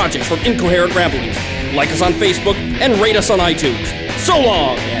any projects from Incoherent Ramblings. Like us on Facebook and rate us on iTunes. So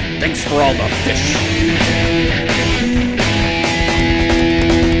long, and thanks for all the fish.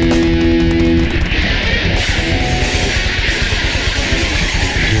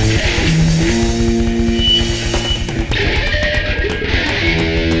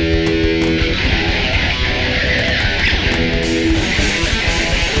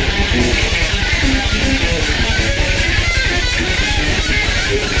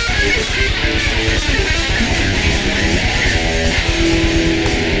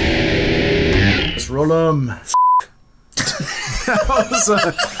 Let's roll them.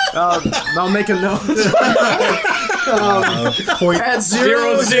 I'll make a note. At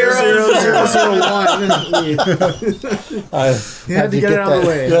 0.0001. You had to get it out of the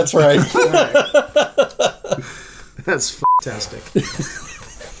way. That's right. That's fantastic.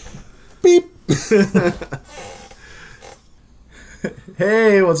 Beep.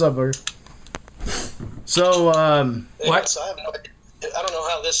 Hey, what's up, Booger? So, What? So I have no idea. I don't know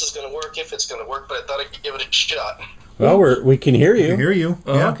how this is going to work, if it's going to work, but I thought I could give it a shot. Well, we can hear I you. can hear you.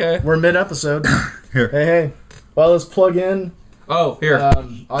 Oh, Yeah. okay. we're mid-episode. Here. Hey. Well, let's plug in. Oh, here.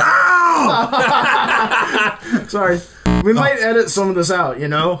 Sorry. We might edit some of this out, you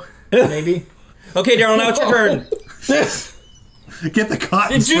know? Maybe. Okay, Daryl, now it's your turn. Get the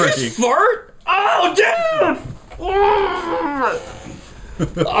cotton Did you spray. just fart? Oh, dude!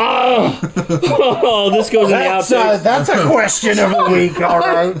 Oh, this goes in the outtakes. That's a question of the week, all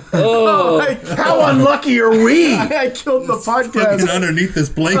right. Oh, How unlucky are we? I killed the Fucking podcast. underneath this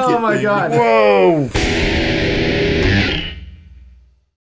blanket. Oh my thing. god. Whoa.